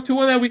that. You want to go 2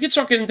 on that? We could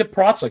start getting into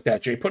props like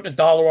that, Jay. Putting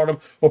 $1 on them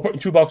or putting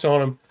 $2 on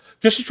them.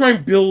 Just to try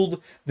and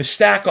build the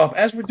stack up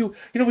as we're doing.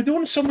 You know, we're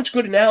doing so much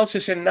good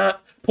analysis and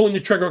not pulling the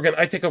trigger. Again,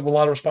 I take up a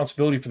lot of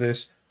responsibility for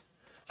this.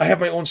 I have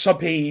my own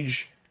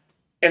subpage,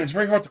 and it's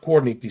very hard to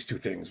coordinate these two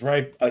things,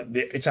 right?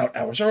 It's out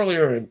hours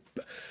earlier, and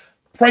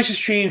prices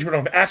change. We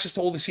don't have access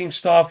to all the same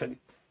stuff, and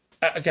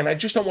again, I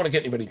just don't want to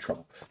get anybody in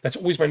trouble. That's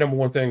always my number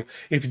one thing.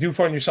 If you do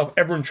find yourself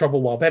ever in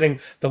trouble while betting,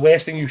 the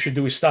last thing you should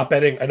do is stop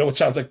betting. I know that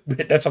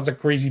sounds like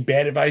crazy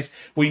bad advice.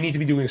 What you need to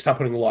be doing is stop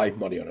putting live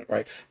money on it,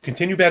 right?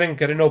 Continue betting,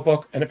 get a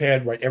notebook and a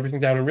pad, write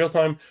everything down in real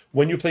time.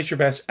 When you place your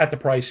bets at the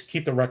price,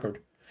 keep the record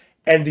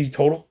and the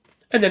total.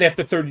 And then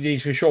after 30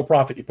 days, if you show a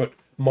profit, you put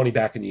money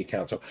back in the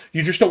account. So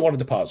you just don't want to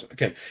deposit.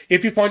 Again,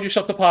 if you find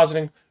yourself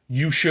depositing,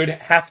 you should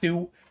have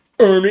to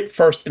earn it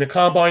first in a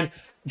combine.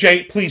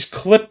 Jay, please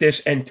clip this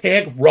and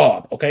tag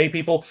Rob, okay,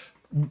 people?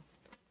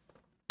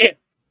 If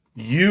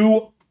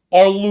you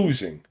are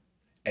losing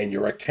and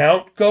your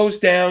account goes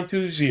down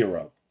to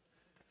 0,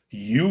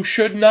 you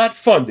should not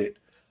fund it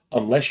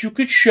unless you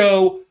could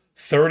show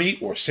 30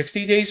 or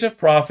 60 days of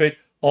profit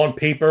on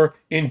paper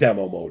in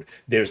demo mode.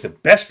 There's the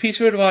best piece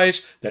of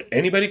advice that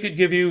anybody could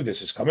give you.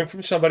 This is coming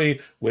from somebody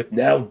with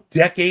now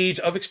decades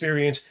of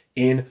experience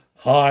in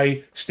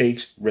high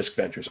stakes risk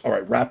ventures. All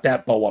right, wrap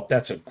that bow up.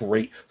 That's a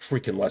great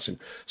freaking lesson.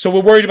 So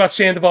we're worried about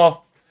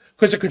Sandoval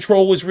because the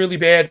control is really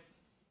bad.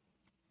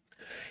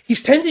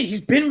 He's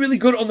been really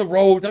good on the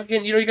road.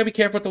 Again, you know, you got to be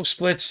careful with those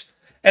splits.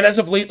 And as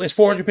of late, last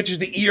 400 pitches,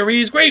 the ERA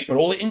is great, but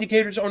all the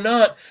indicators are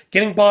not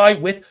getting by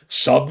with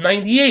sub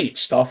 98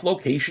 stuff,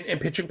 location,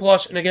 and pitching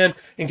plus. And again,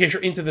 in case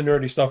you're into the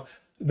nerdy stuff,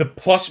 the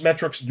plus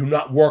metrics do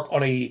not work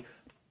on the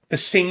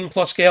same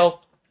plus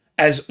scale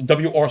as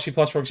WRC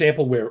plus, for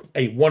example, where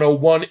a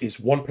 101 is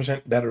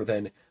 1% better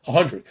than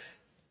 100.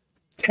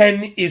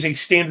 10 is a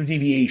standard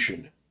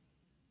deviation.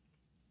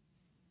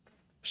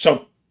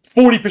 So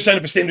 40%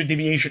 of a standard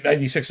deviation,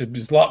 96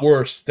 is a lot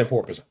worse than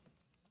 4%.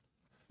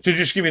 To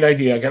just give you an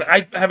idea, again,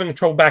 I'm having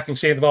trouble backing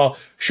Sandoval.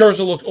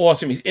 Scherzer looked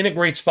awesome. He's in a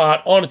great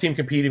spot, on a team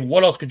competing.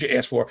 What else could you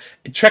ask for?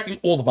 Checking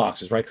all the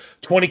boxes, right?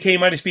 20K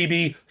minus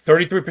BB,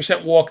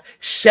 33% walk,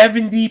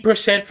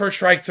 70% first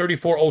strike,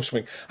 34 O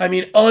swing. I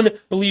mean,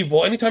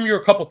 unbelievable. Anytime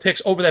you're a couple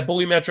ticks over that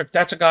bully metric,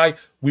 that's a guy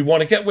we want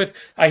to get with.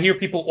 I hear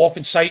people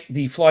often cite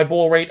the fly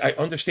ball rate. I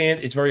understand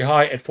it's very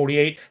high at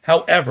 48.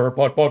 However,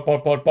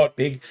 but,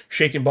 big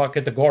shaking butt,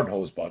 get the garden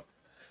hose butt.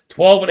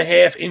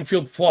 12.5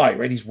 infield fly,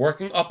 right? He's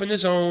working up in the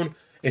zone,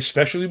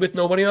 especially with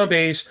nobody on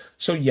base.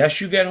 So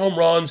yes, you get home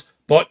runs,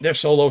 but they're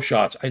solo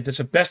shots. That's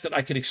the best that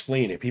I could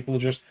explain it. People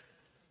just...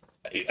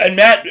 And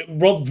Matt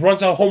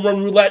runs a home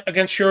run roulette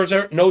against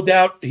Scherzer. No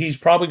doubt he's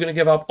probably going to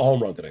give up a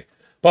home run today.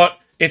 But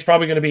it's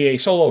probably going to be a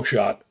solo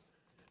shot.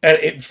 And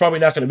it's probably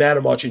not going to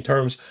matter much in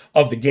terms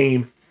of the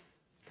game.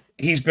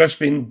 He's just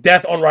been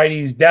death on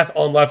righties, death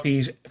on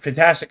lefties.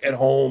 Fantastic at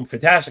home,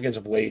 fantastic as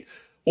of late.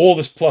 All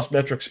this plus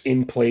metrics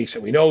in place.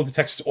 And we know the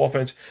Texas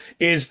offense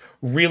is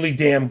really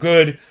damn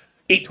good.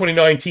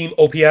 829 team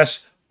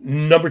OPS,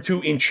 number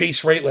 2 in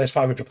chase rate, last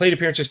 500 plate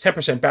appearances,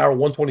 10% barrel,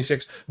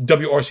 126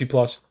 WRC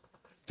plus,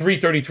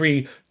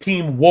 333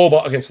 team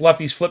WOBA against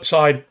lefties. Flip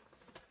side,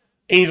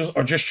 Angels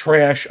are just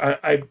trash.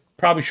 I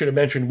probably should have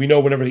mentioned, we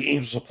know whenever the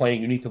Angels are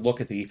playing, you need to look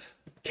at the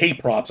K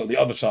props on the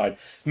other side.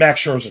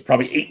 Max Scherzer is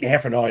probably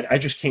 8.5 or 9. I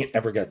just can't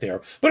ever get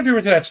there. But if you're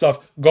into that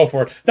stuff, go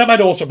for it. That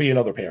might also be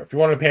another pair. If you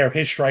want to pair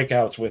his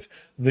strikeouts with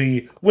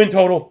the win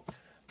total,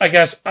 I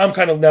guess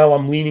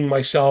I'm leaning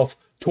myself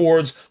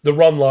towards the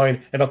run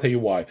line, and I'll tell you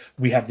why.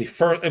 We have the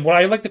first, what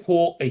I like to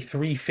call a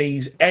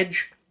 3-phase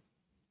edge.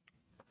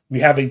 We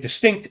have a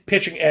distinct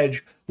pitching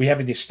edge. We have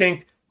a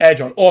distinct edge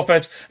on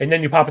offense, and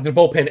then you pop into the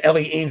bullpen.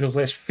 LA Angels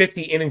last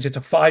 50 innings. It's a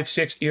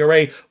 5.6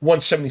 ERA,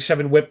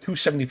 177 WHIP,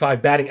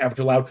 275 batting average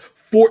allowed,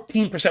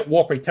 14%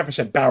 walk rate,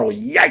 10% barrel.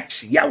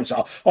 Yikes,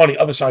 yowza. On the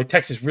other side,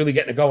 Texas really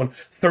getting it going.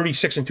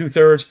 36 and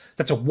 2/3.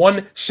 That's a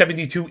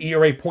 172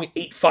 ERA,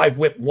 .85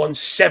 whip,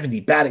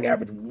 170 batting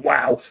average.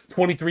 Wow.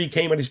 23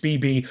 came at his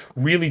BB,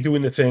 really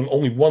doing the thing.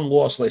 Only one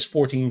loss last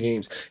 14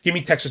 games. Give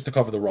me Texas to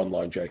cover the run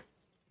line, Jay.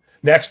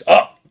 Next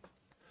up,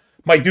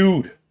 my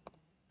dude.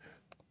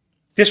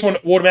 This one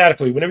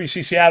automatically, whenever you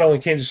see Seattle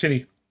and Kansas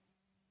City.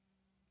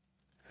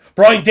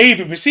 Brian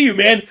David, we see you,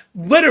 man.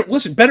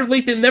 Listen, better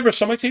late than never.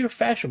 Some might say you're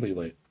fashionably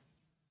late.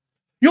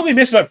 You only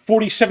missed about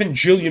 47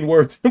 jillion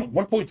words.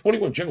 1.21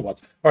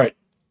 gigawatts. All right.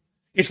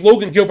 It's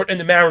Logan Gilbert and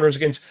the Mariners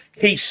against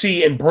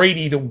KC and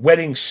Brady, the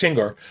wedding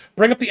singer.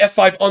 Bring up the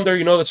F5 under.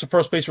 You know that's the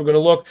first place we're going to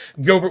look.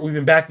 Gilbert, we've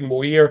been backing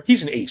all year.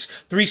 He's an ace.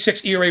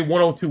 3.6 ERA,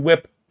 102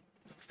 whip,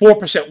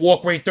 4%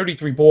 walk rate,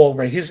 33 ball.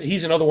 Right.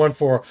 He's another one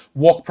for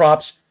walk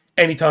props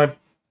anytime.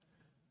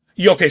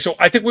 Yeah, okay, so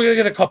I think we're going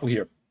to get a couple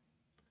here.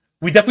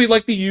 We definitely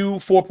like the U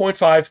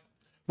 4.5,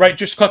 right?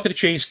 Just cut to the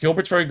chase.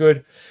 Gilbert's very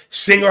good.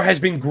 Singer has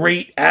been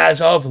great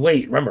as of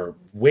late. Remember,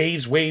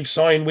 waves,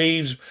 sine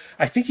waves.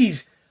 I think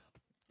he's.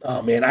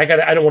 Oh man, I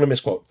don't want to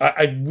misquote.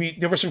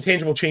 There were some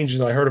tangible changes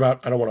that I heard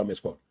about. I don't want to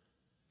misquote.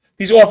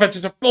 These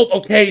offenses are both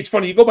okay. It's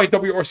funny. You go by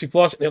WRC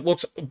Plus and it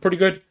looks pretty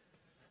good.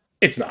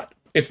 It's not.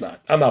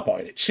 I'm not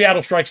buying it.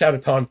 Seattle strikes out a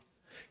ton.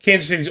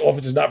 Kansas City's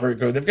offense is not very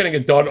good. They're getting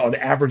it done on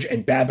average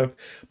and BABIP,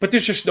 but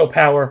there's just no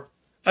power.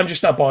 I'm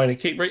just not buying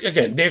it.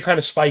 Again, they're kind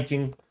of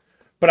spiking,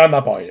 but I'm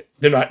not buying it.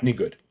 They're not any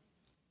good.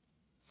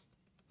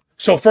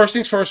 So first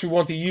things first, we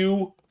want the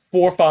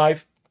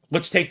U45.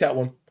 Let's take that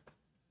one.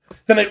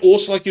 Then I'd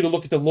also like you to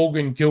look at the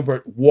Logan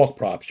Gilbert walk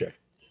prop, Jay.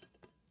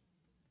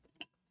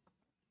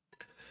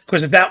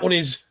 Because if that one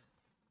is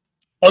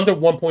under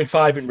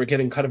 1.5 and we're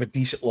getting kind of a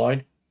decent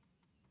line,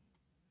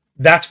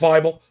 that's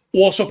viable.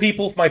 Also,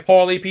 people, my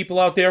parlay people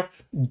out there,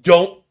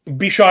 don't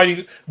be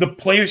shy. The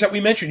players that we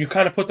mentioned, you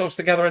kind of put those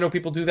together. I know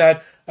people do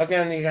that.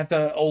 Again, you got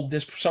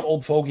some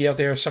old fogey out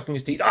there sucking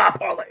his teeth.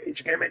 Parlays,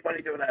 you can't make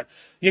money doing that.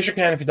 Yes, you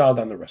can if you dial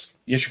down the risk.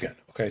 Yes, you can.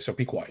 Okay, so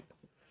be quiet.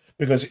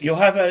 Because you'll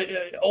have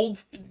a old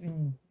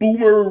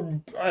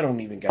boomer, I don't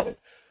even get it.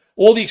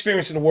 All the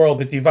experience in the world,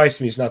 but the advice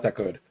to me is not that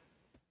good.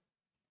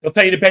 They'll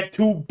tell you to bet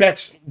 2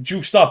 bets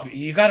juiced up.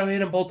 You got to hit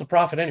them both to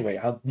profit anyway.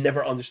 I'll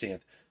never understand.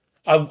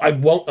 I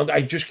won't.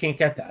 I just can't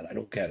get that. I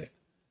don't get it.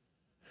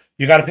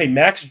 You got to pay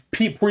max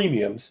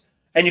premiums,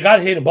 and you got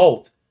to hit them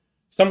both.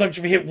 Sometimes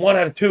if you hit 1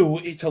 out of 2,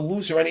 it's a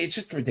loser, and it's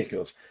just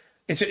ridiculous.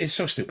 It's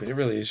so stupid. It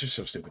really is just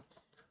so stupid.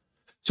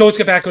 So let's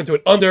get back into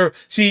it.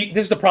 See,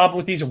 this is the problem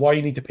with these and why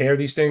you need to pair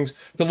these things.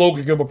 The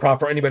Logan Gilbert prop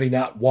for anybody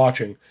not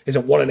watching is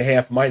at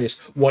 1.5 minus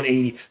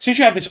 180. Since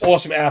you have this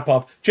awesome app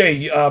up,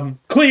 Jay,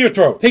 clear your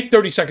throat. Take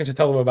 30 seconds to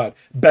tell them about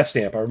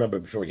BetStamp. I remember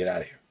before we get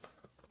out of here.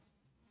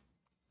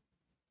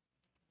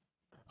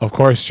 Of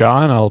course,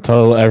 John. I'll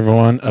tell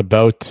everyone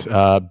about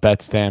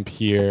BetStamp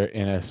here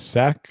in a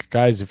sec.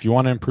 Guys, if you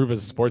want to improve as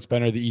a sports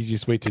bettor, the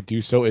easiest way to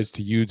do so is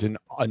to use an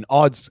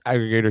odds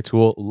aggregator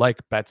tool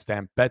like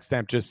BetStamp.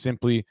 BetStamp just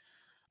simply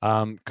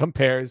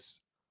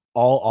compares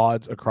all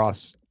odds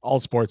across all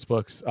sports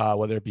books,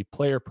 whether it be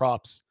player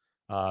props,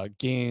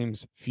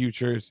 games,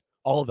 futures,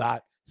 all of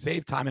that.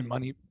 Save time and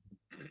money,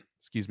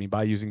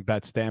 by using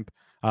BetStamp.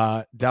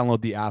 Download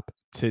the app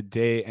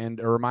today. And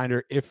a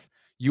reminder, if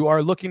you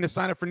are looking to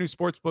sign up for new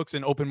sports books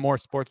and open more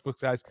sports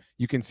books, guys,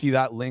 you can see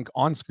that link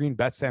on screen,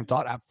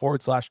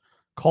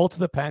 betstamp.app/call to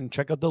the pen.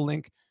 Check out the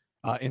link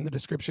in the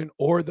description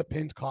or the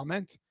pinned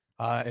comment.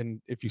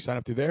 And if you sign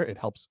up through there, it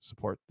helps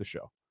support the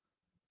show.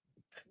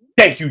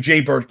 Thank you, Jay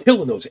Bird.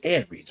 Killing those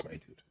ad reads, my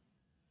dude.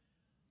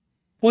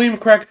 William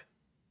Craig,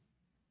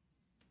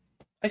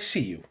 I see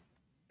you.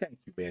 Thank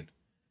you, man.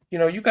 You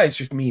know, you guys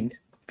just mean,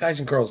 guys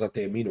and girls out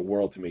there mean the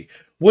world to me.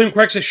 William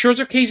Craig says,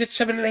 Scherzer K's at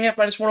 7.5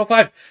 minus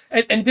 105.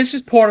 And this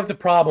is part of the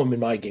problem in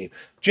my game.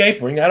 Jay,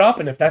 bring that up,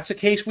 and if that's the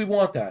case, we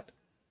want that.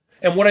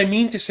 And what I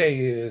mean to say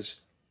is,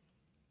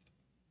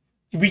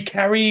 we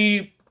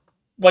carry,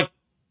 like,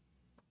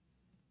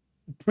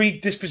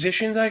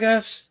 predispositions, I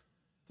guess.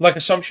 Like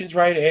assumptions,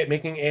 right?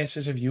 Making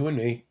asses of you and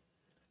me.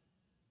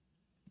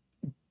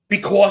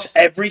 Because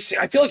I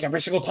feel like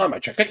every single time I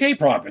check a K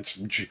prop, it's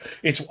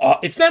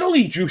not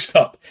only juiced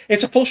up,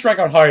 it's a full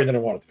strikeout higher than I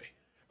want it to be.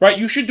 Right?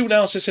 You should do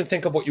analysis and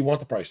think of what you want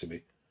the price to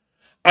be.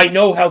 I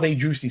know how they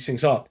juice these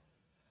things up.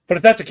 But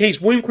if that's the case,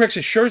 William Craig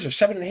says Scherzer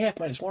 7.5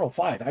 minus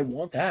 105. I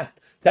want that.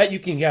 That you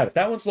can get. If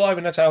that one's live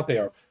and that's out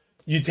there,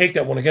 you take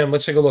that one again.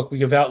 Let's take a look.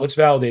 Let's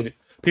validate it.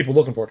 People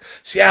looking for it.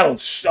 Seattle,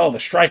 the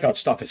strikeout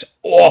stuff is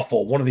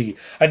awful.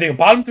 I think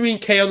bottom 3 in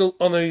K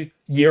on the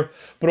year,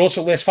 but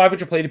also last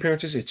 500 plate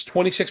appearances, it's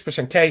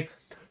 26% K,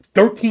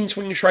 13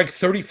 swing and strike,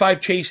 35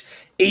 chase,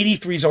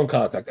 83 zone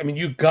contact. I mean,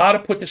 you got to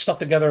put this stuff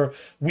together.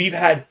 We've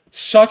had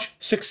such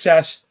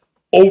success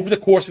over the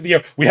course of the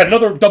year. We had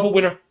another double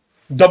winner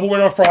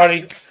on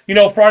Friday. You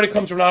know, Friday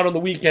comes around on the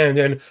weekend,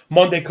 and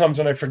Monday comes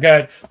and I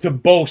forget to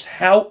boast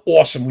how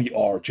awesome we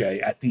are,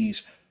 Jay, at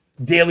these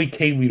daily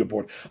K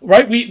leaderboard,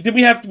 right? We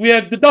had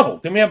the double.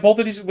 Then we have both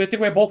of these. I think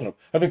we had both of them.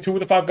 I think 2 of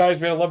the 5 guys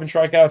we had 11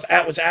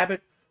 strikeouts. Was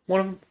Abbott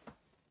one of them?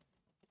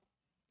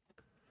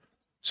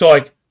 So,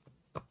 like,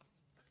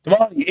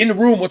 Damani, in the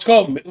room, what's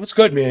good? What's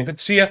good, man? Good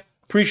to see you.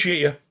 Appreciate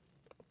you.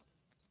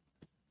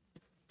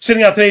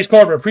 Sitting out today's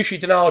card, but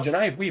appreciate the knowledge,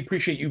 and we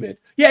appreciate you, man.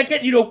 Yeah,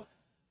 again,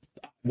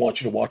 I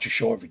want you to watch a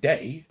show every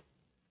day.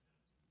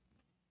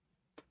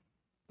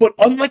 But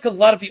unlike a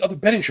lot of the other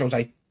betting shows,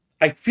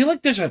 I feel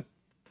like it's going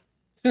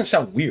to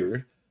sound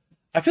weird,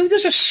 I feel like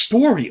there's a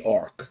story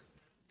arc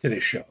to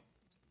this show.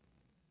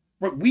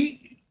 Right?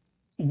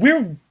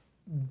 We're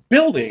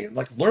building,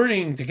 like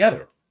learning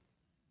together.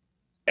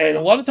 And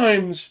a lot of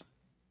times,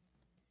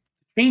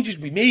 changes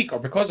we make are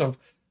because of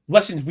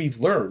lessons we've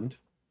learned,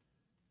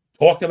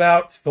 talked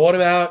about, thought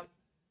about,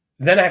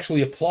 then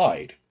actually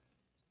applied.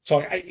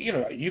 So,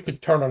 you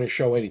could turn on a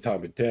show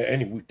anytime of day,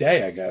 any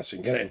day, I guess,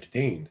 and get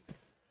entertained.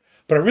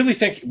 But I really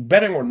think,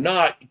 betting or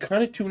not, you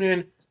kind of tune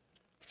in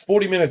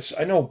 40 minutes.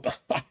 I know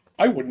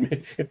I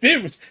wouldn't, if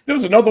there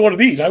was another one of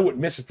these, I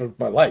wouldn't miss it for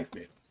my life,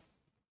 man.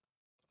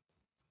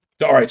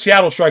 So, all right,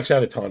 Seattle strikes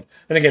out a ton.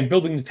 And again,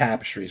 building the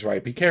tapestries,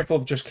 right? Be careful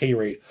of just K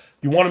rate.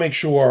 You want to make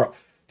sure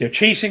they're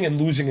chasing and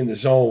losing in the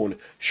zone.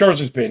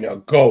 Scherzer's been a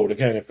goat.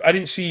 Again, if I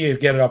didn't see you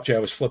get it up, Jay, I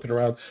was flipping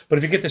around. But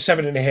if you get the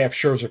 7.5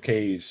 Scherzer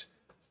Ks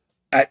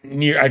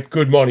at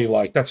good money,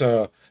 like that's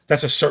a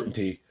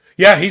certainty.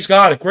 Yeah, he's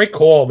got it. Great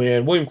call,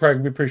 man. William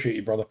Craig, we appreciate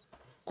you, brother.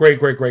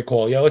 Great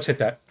call. Yeah, let's hit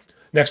that.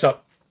 Next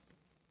up.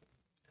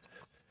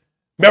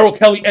 Merrill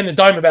Kelly and the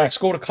Diamondbacks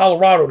go to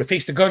Colorado to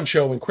face the Gun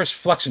Show and Chris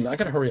Flexen. I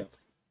got to hurry up.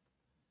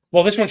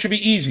 Well, this one should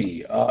be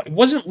easy. It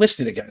wasn't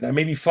listed again. I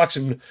may be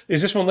flexing.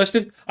 Is this one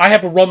listed? I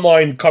have a run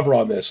line cover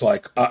on this,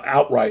 like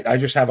outright. I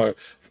just have an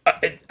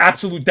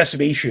absolute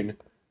decimation.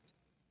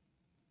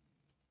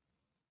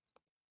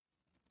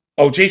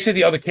 Oh, Jay said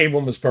the other K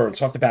one was burned,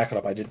 so I have to back it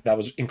up. That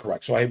was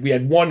incorrect. So we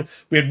had one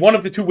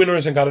of the two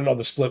winners and got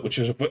another split, which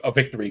is a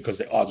victory because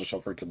the odds are so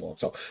freaking long.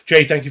 So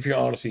Jay, thank you for your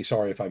honesty.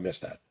 Sorry if I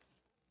missed that.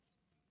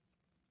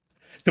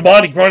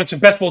 Damani grinding some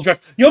best ball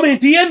draft. Yo, man,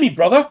 DM me,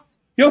 brother.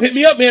 Yo, hit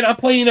me up, man. I'm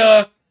playing.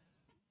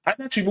 I'm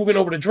actually moving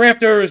over to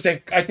Drafters.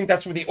 I think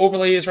that's where the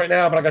overlay is right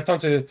now, but I got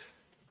tons of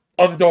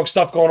underdog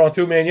stuff going on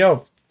too, man.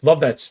 Yo,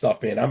 love that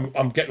stuff, man.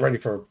 I'm getting ready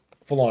for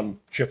full-on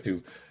shift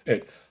to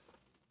it.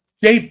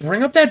 Jay,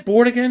 bring up that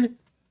board again.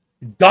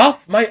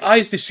 Doth my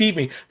eyes deceive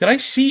me? Did I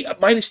see a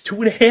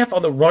 -2.5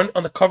 on the run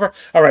on the cover?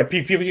 All right,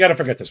 people, you got to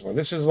forget this one.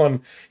 This is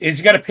one is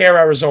you got to pair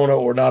Arizona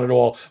or not at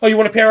all. Oh, you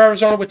want to pair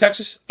Arizona with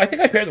Texas? I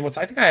think I paired them with.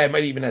 I think I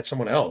might even had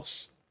someone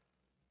else.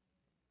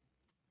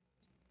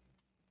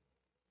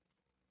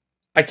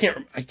 I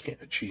can't.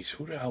 Jeez,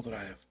 who the hell did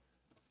I have?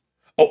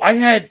 Oh, I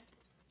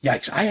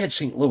had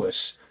St.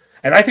 Louis.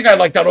 And I think I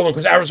liked that other one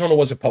because Arizona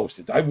wasn't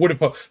posted. I would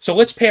have So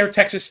let's pair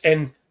Texas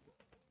and...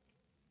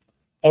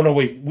 Oh, no,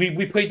 wait.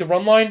 We played the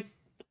run line?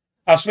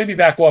 So maybe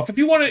back off. If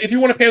you want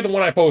to pair the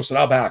one I posted,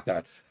 I'll back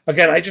that.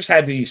 Again, I just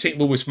had the St.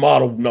 Louis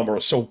model number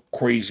so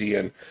crazy,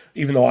 and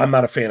even though I'm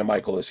not a fan of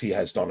Michael, as he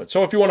has done it.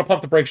 So if you want to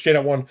pump the brakes straight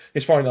at one,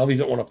 it's fine. I'll leave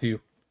that one up to you.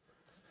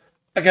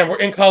 Again, we're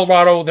in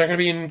Colorado. They're going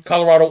to be in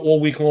Colorado all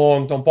week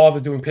long. Don't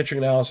bother doing pitching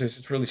analysis.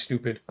 It's really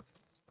stupid.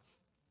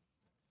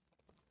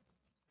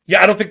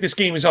 Yeah, I don't think this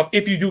game is up.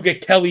 If you do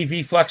get Kelly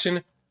v.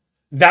 Flexen,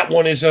 that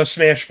one is a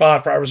smash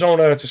spot for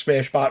Arizona. It's a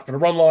smash spot for the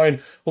run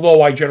line,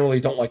 although I generally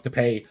don't like to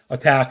pay a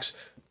tax.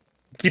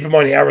 Keep in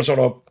mind, the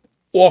Arizona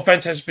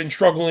offense has been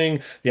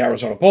struggling. The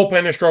Arizona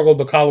bullpen has struggled,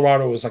 but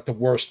Colorado is like the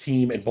worst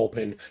team and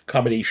bullpen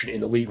combination in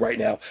the league right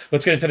now.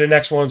 Let's get into the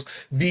next ones.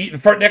 The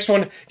next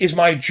one is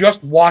my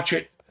just watch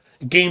it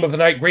game of the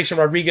night. Grayson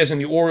Rodriguez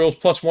and the Orioles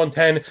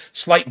 +110.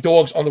 Slight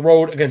dogs on the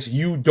road against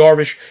Yu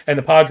Darvish and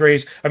the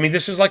Padres. I mean,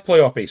 this is like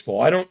playoff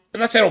baseball. I'm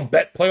not saying I don't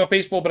bet playoff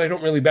baseball, but I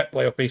don't really bet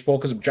playoff baseball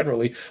because I'm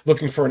generally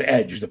looking for an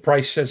edge. The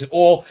price says it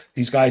all.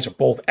 These guys are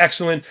both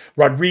excellent.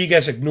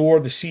 Rodriguez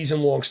ignored the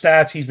season-long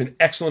stats. He's been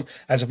excellent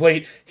as of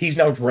late. He's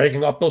now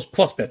dragging up those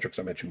plus metrics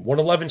I mentioned.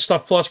 111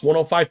 stuff plus,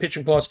 105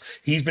 pitching plus.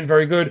 He's been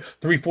very good.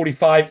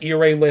 345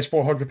 ERA last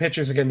 400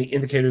 pitches. Again, the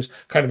indicators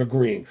kind of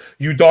agreeing.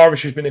 Yu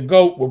Darvish has been a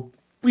GOAT.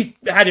 We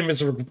had him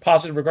as a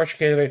positive regression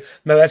candidate.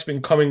 Now that's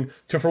been coming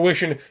to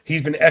fruition.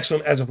 He's been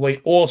excellent as of late.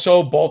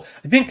 Also,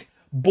 I think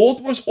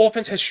Baltimore's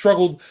offense has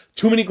struggled.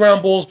 Too many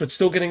ground balls, but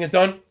still getting it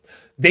done.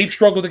 They've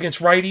struggled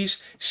against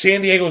righties.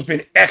 San Diego's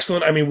been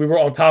excellent. I mean, we were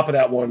on top of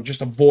that one.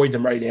 Just avoid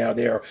them right now.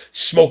 They're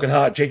smoking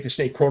hot. Jake the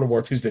Snake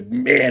Cronenworth is the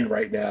man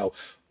right now.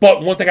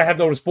 But one thing I have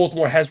noticed,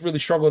 Baltimore has really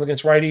struggled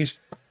against righties.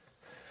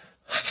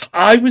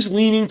 I was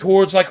leaning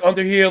towards like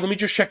under here. Let me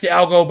just check the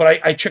algo, but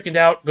I chickened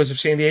out because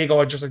of San Diego.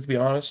 I'd just like to be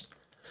honest.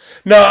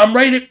 No, I'm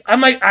right.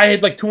 I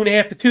had like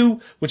 2.5 to 2,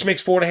 which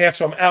makes 4.5,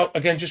 so I'm out.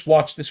 Again, just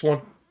watch this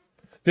one.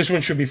 This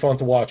one should be fun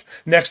to watch.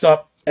 Next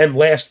up and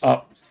last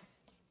up.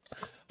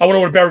 I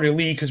want to bury the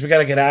league because we got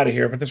to get out of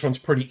here, but this one's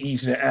pretty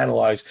easy to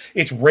analyze.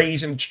 It's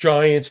Rays and it's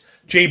Giants.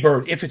 Jay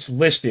Bird, if it's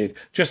listed,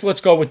 just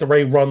let's go with the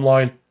Ray run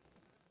line.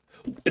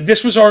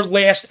 This was our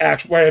last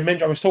action where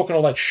I was talking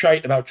all that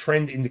shite about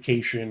trend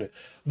indication.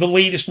 The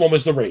latest one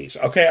was the Rays.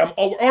 Okay, I'm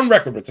on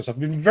record with this. I've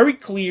been very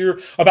clear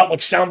about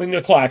like sounding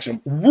the klaxon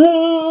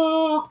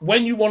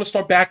when you want to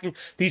start backing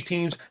these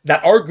teams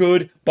that are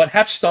good but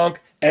have stunk,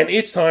 and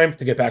it's time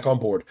to get back on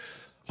board.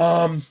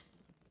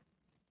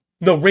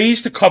 The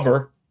Rays to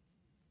cover.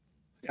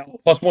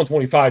 Plus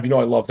 125,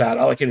 I love that.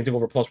 I like anything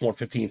over plus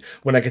 115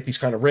 when I get these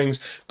kind of rings.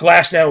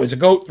 Glass now is a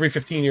GOAT,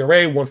 315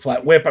 ERA, one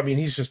flat whip. I mean,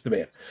 he's just the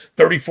man.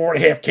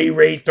 34.5 K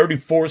rate,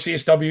 34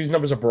 CSW. His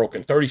numbers are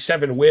broken.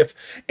 37 whiff,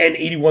 and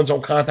 81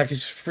 zone contact.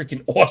 He's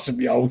freaking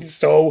awesome, yo. He's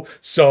so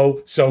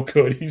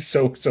good. He's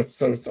so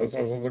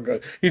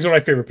good. He's one of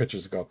my favorite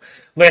pitchers to go.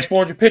 Last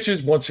 400 pitches,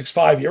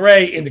 165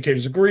 ERA.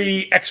 Indicators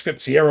agree. XFIP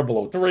Sierra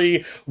below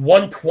 3.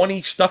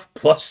 120 stuff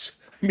plus.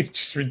 I mean,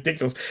 just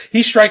ridiculous.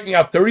 He's striking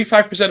out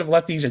 35% of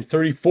lefties and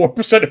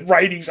 34% of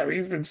righties. I mean,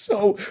 he's been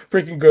so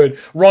freaking good.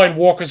 Ryan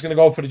Walker's going to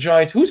go for the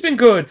Giants, who's been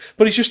good,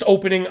 but he's just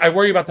opening. I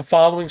worry about the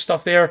following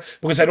stuff there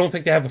because I don't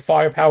think they have the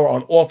firepower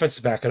on offense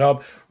to back it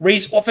up.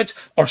 Rays offense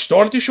are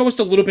starting to show us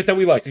a little bit that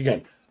we like.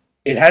 Again,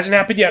 it hasn't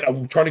happened yet.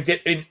 I'm trying to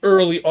get in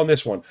early on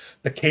this one.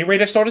 The K rate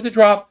has started to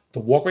drop. The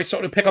walk rate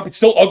started to pick up. It's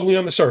still ugly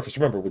on the surface.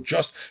 Remember, we're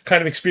just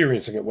kind of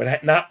experiencing it. We're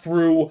not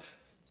through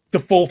the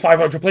full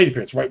 500 plate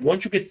appearance, right?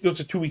 Once you get those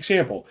a 2-week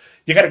sample,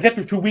 you got to get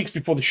through 2 weeks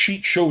before the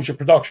sheet shows your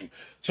production.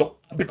 So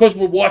because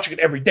we're watching it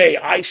every day,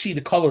 I see the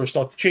colors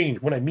start to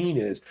change. What I mean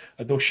is,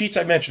 those sheets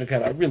I mentioned,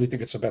 again, I really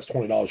think it's the best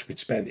 $20 you could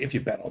spend if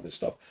you bet on this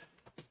stuff.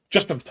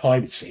 Just for the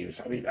time it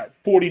saves. I mean,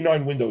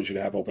 49 windows you'd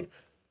have open.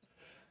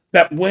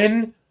 That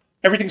when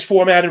everything's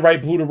formatted, right,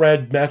 blue to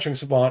red, matching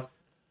Savant,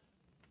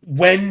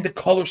 when the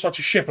color starts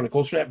to shift, when it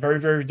goes from that very,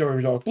 very,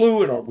 very dark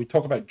blue, and we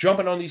talk about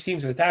jumping on these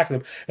teams and attacking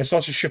them, and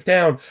starts to shift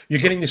down,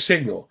 you're getting the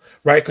signal,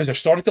 right? Because they're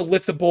starting to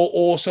lift the ball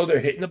also. They're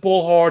hitting the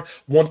ball hard.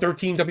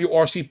 113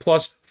 WRC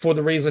plus for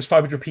the Rays last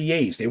 500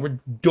 PAs. They were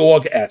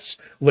dog S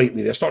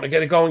lately. They're starting to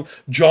get it going.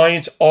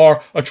 Giants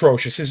are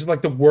atrocious. This is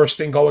like the worst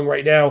thing going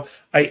right now.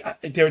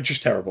 They're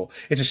just terrible.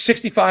 It's a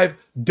 65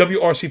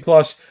 WRC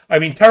plus. I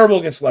mean, terrible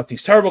against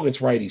lefties, terrible against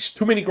righties.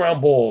 Too many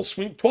ground balls.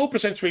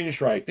 12% swing and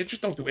strike. They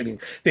just don't do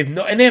anything.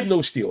 And they have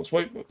no steals.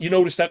 You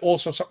notice that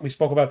also something we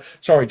spoke about.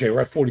 Sorry, Jay,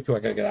 we're at 42. I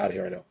gotta get out of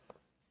here. I know.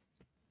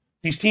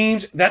 These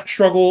teams that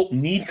struggle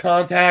need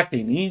contact.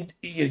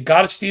 You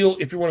got to steal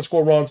if you want to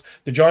score runs.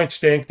 The Giants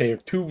stink. They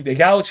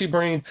galaxy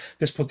brained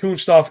this platoon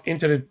stuff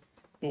into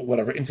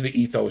the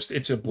ethos.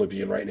 It's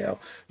oblivion right now.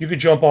 You could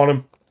jump on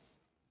them.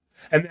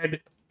 And then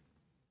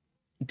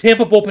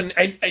Tampa bullpen,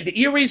 and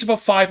the ERA is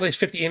about 5 last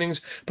 50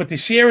 innings, but the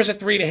Sierra's at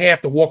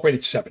 3.5. The walk rate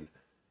at 7.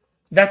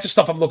 That's the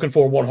stuff I'm looking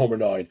for, 1 homer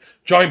 9.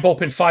 Giant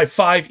bullpen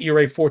 5.5,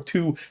 ERA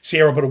 4.2,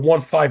 Sierra, but a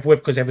 1.5 whip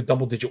because they have a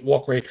double-digit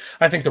walk rate.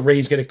 I think the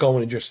Rays get it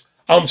going and just...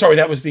 I'm sorry,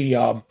 that was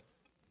the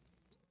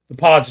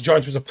Pods. The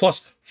Giants was a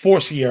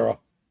 +4 Sierra.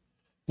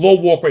 Low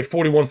walk rate,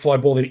 41 fly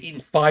ball. They've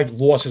eaten 5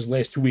 losses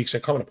last 2 weeks.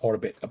 They're coming apart a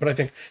bit. But I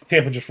think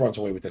Tampa just runs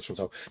away with this one.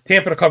 So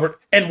Tampa to cover,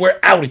 and we're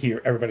out of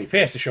here, everybody.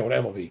 Fastest show in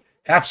MLB.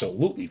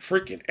 Absolutely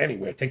freaking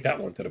anywhere. Take that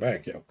one to the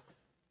bank, yo.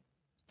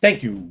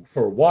 Thank you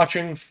for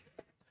watching.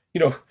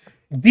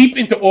 Deep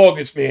into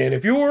August, man.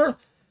 If you're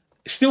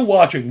still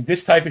watching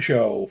this type of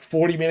show,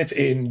 40 minutes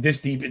in, this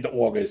deep into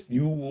August,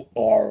 you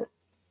are,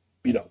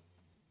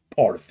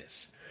 part of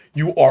this.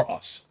 You are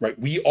us, right?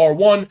 We are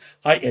one.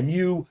 I am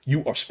you.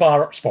 You are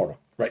Sparta,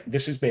 right?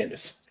 This is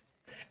madness.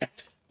 And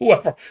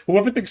whoever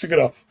thinks they're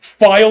going to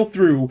file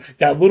through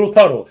that little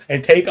tunnel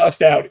and take us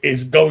down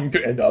is going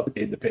to end up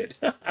in the pit.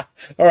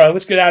 All right,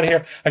 let's get out of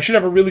here. I should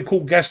have a really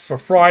cool guest for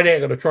Friday.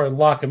 I'm going to try and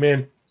lock him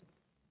in.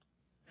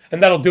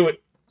 And that'll do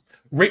it.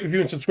 Rate,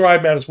 review, and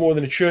subscribe matters more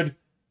than it should.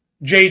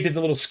 Jay did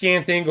the little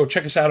scan thing. Go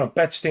check us out on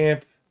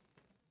BetStamp.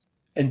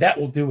 And that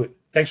will do it.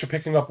 Thanks for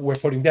picking up what we're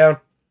putting down.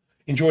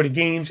 Enjoy the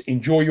games.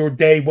 Enjoy your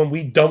day. When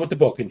we're done with the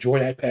book, enjoy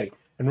that pay.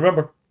 And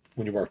remember,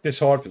 when you work this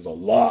hard, there's a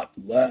lot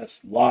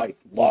less like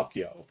luck,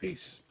 yo.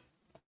 Peace.